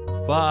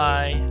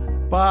 Bye.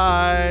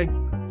 Bye.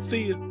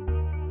 See you.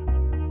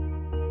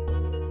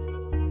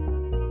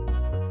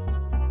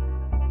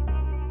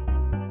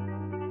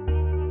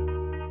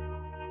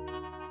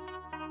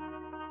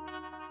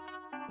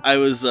 I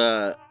was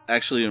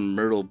actually in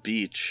Myrtle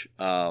Beach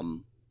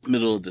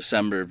middle of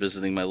December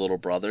visiting my little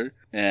brother,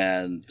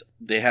 and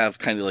they have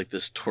kind of like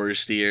this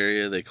touristy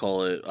area. They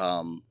call it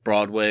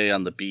Broadway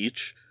on the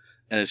beach,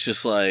 and it's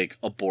just like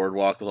a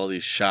boardwalk with all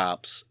these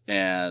shops.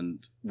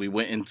 And we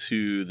went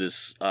into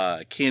this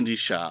candy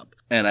shop,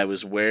 and I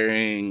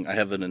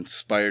have an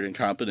Inspired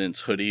Incompetence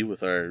hoodie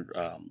with our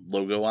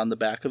logo on the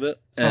back of it.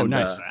 And,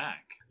 nice.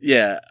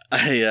 Yeah,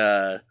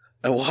 I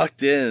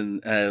walked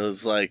in, and I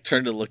was like,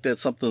 turned and looked at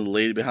something. The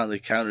lady behind the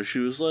counter, she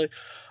was like,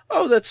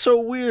 "Oh, that's so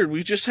weird.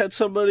 We just had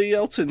somebody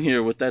else in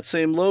here with that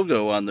same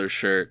logo on their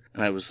shirt."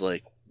 And I was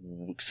like,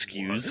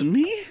 "Excuse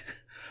me?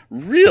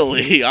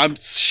 Really? I'm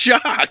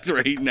shocked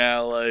right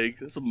now. Like,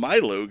 that's my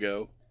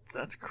logo."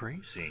 That's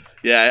crazy.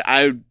 Yeah,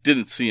 I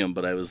didn't see him,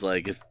 but I was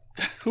like,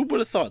 who would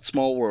have thought?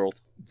 Small world.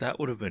 That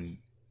would have been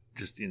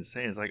just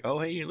insane. It's like, oh,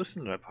 hey, you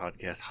listen to that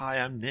podcast. Hi,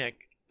 I'm Nick.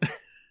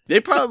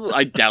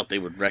 I doubt they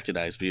would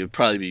recognize me. It would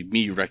probably be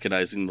me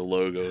recognizing the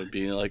logo and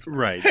being like,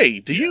 right. Hey,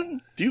 do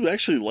you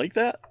actually like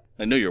that?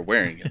 I know you're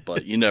wearing it,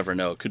 but you never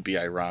know. It could be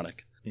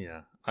ironic.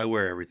 Yeah, I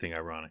wear everything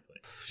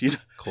ironically.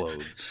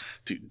 Clothes.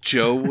 Dude,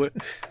 Joe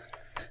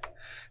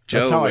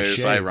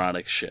wears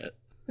ironic shit.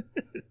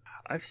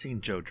 I've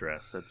seen Joe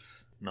dress.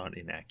 That's not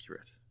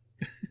inaccurate.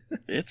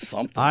 It's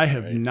something. I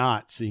have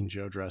not seen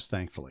Joe dress,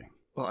 thankfully.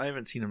 Well, I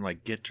haven't seen him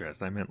like get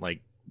dressed. I meant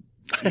like,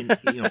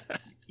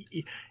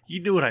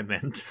 you knew what I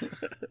meant.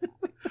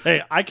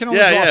 Hey, I can only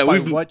go by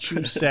what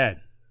you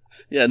said.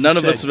 Yeah, none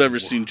of us have ever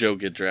seen Joe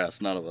get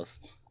dressed. None of us.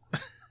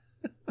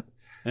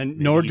 And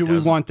nor do we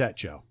want that,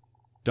 Joe.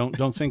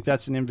 Don't think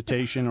that's an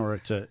invitation or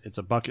it's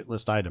a bucket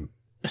list item.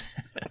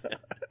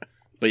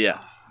 But yeah,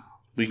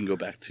 we can go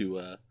back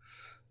to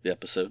the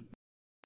episode.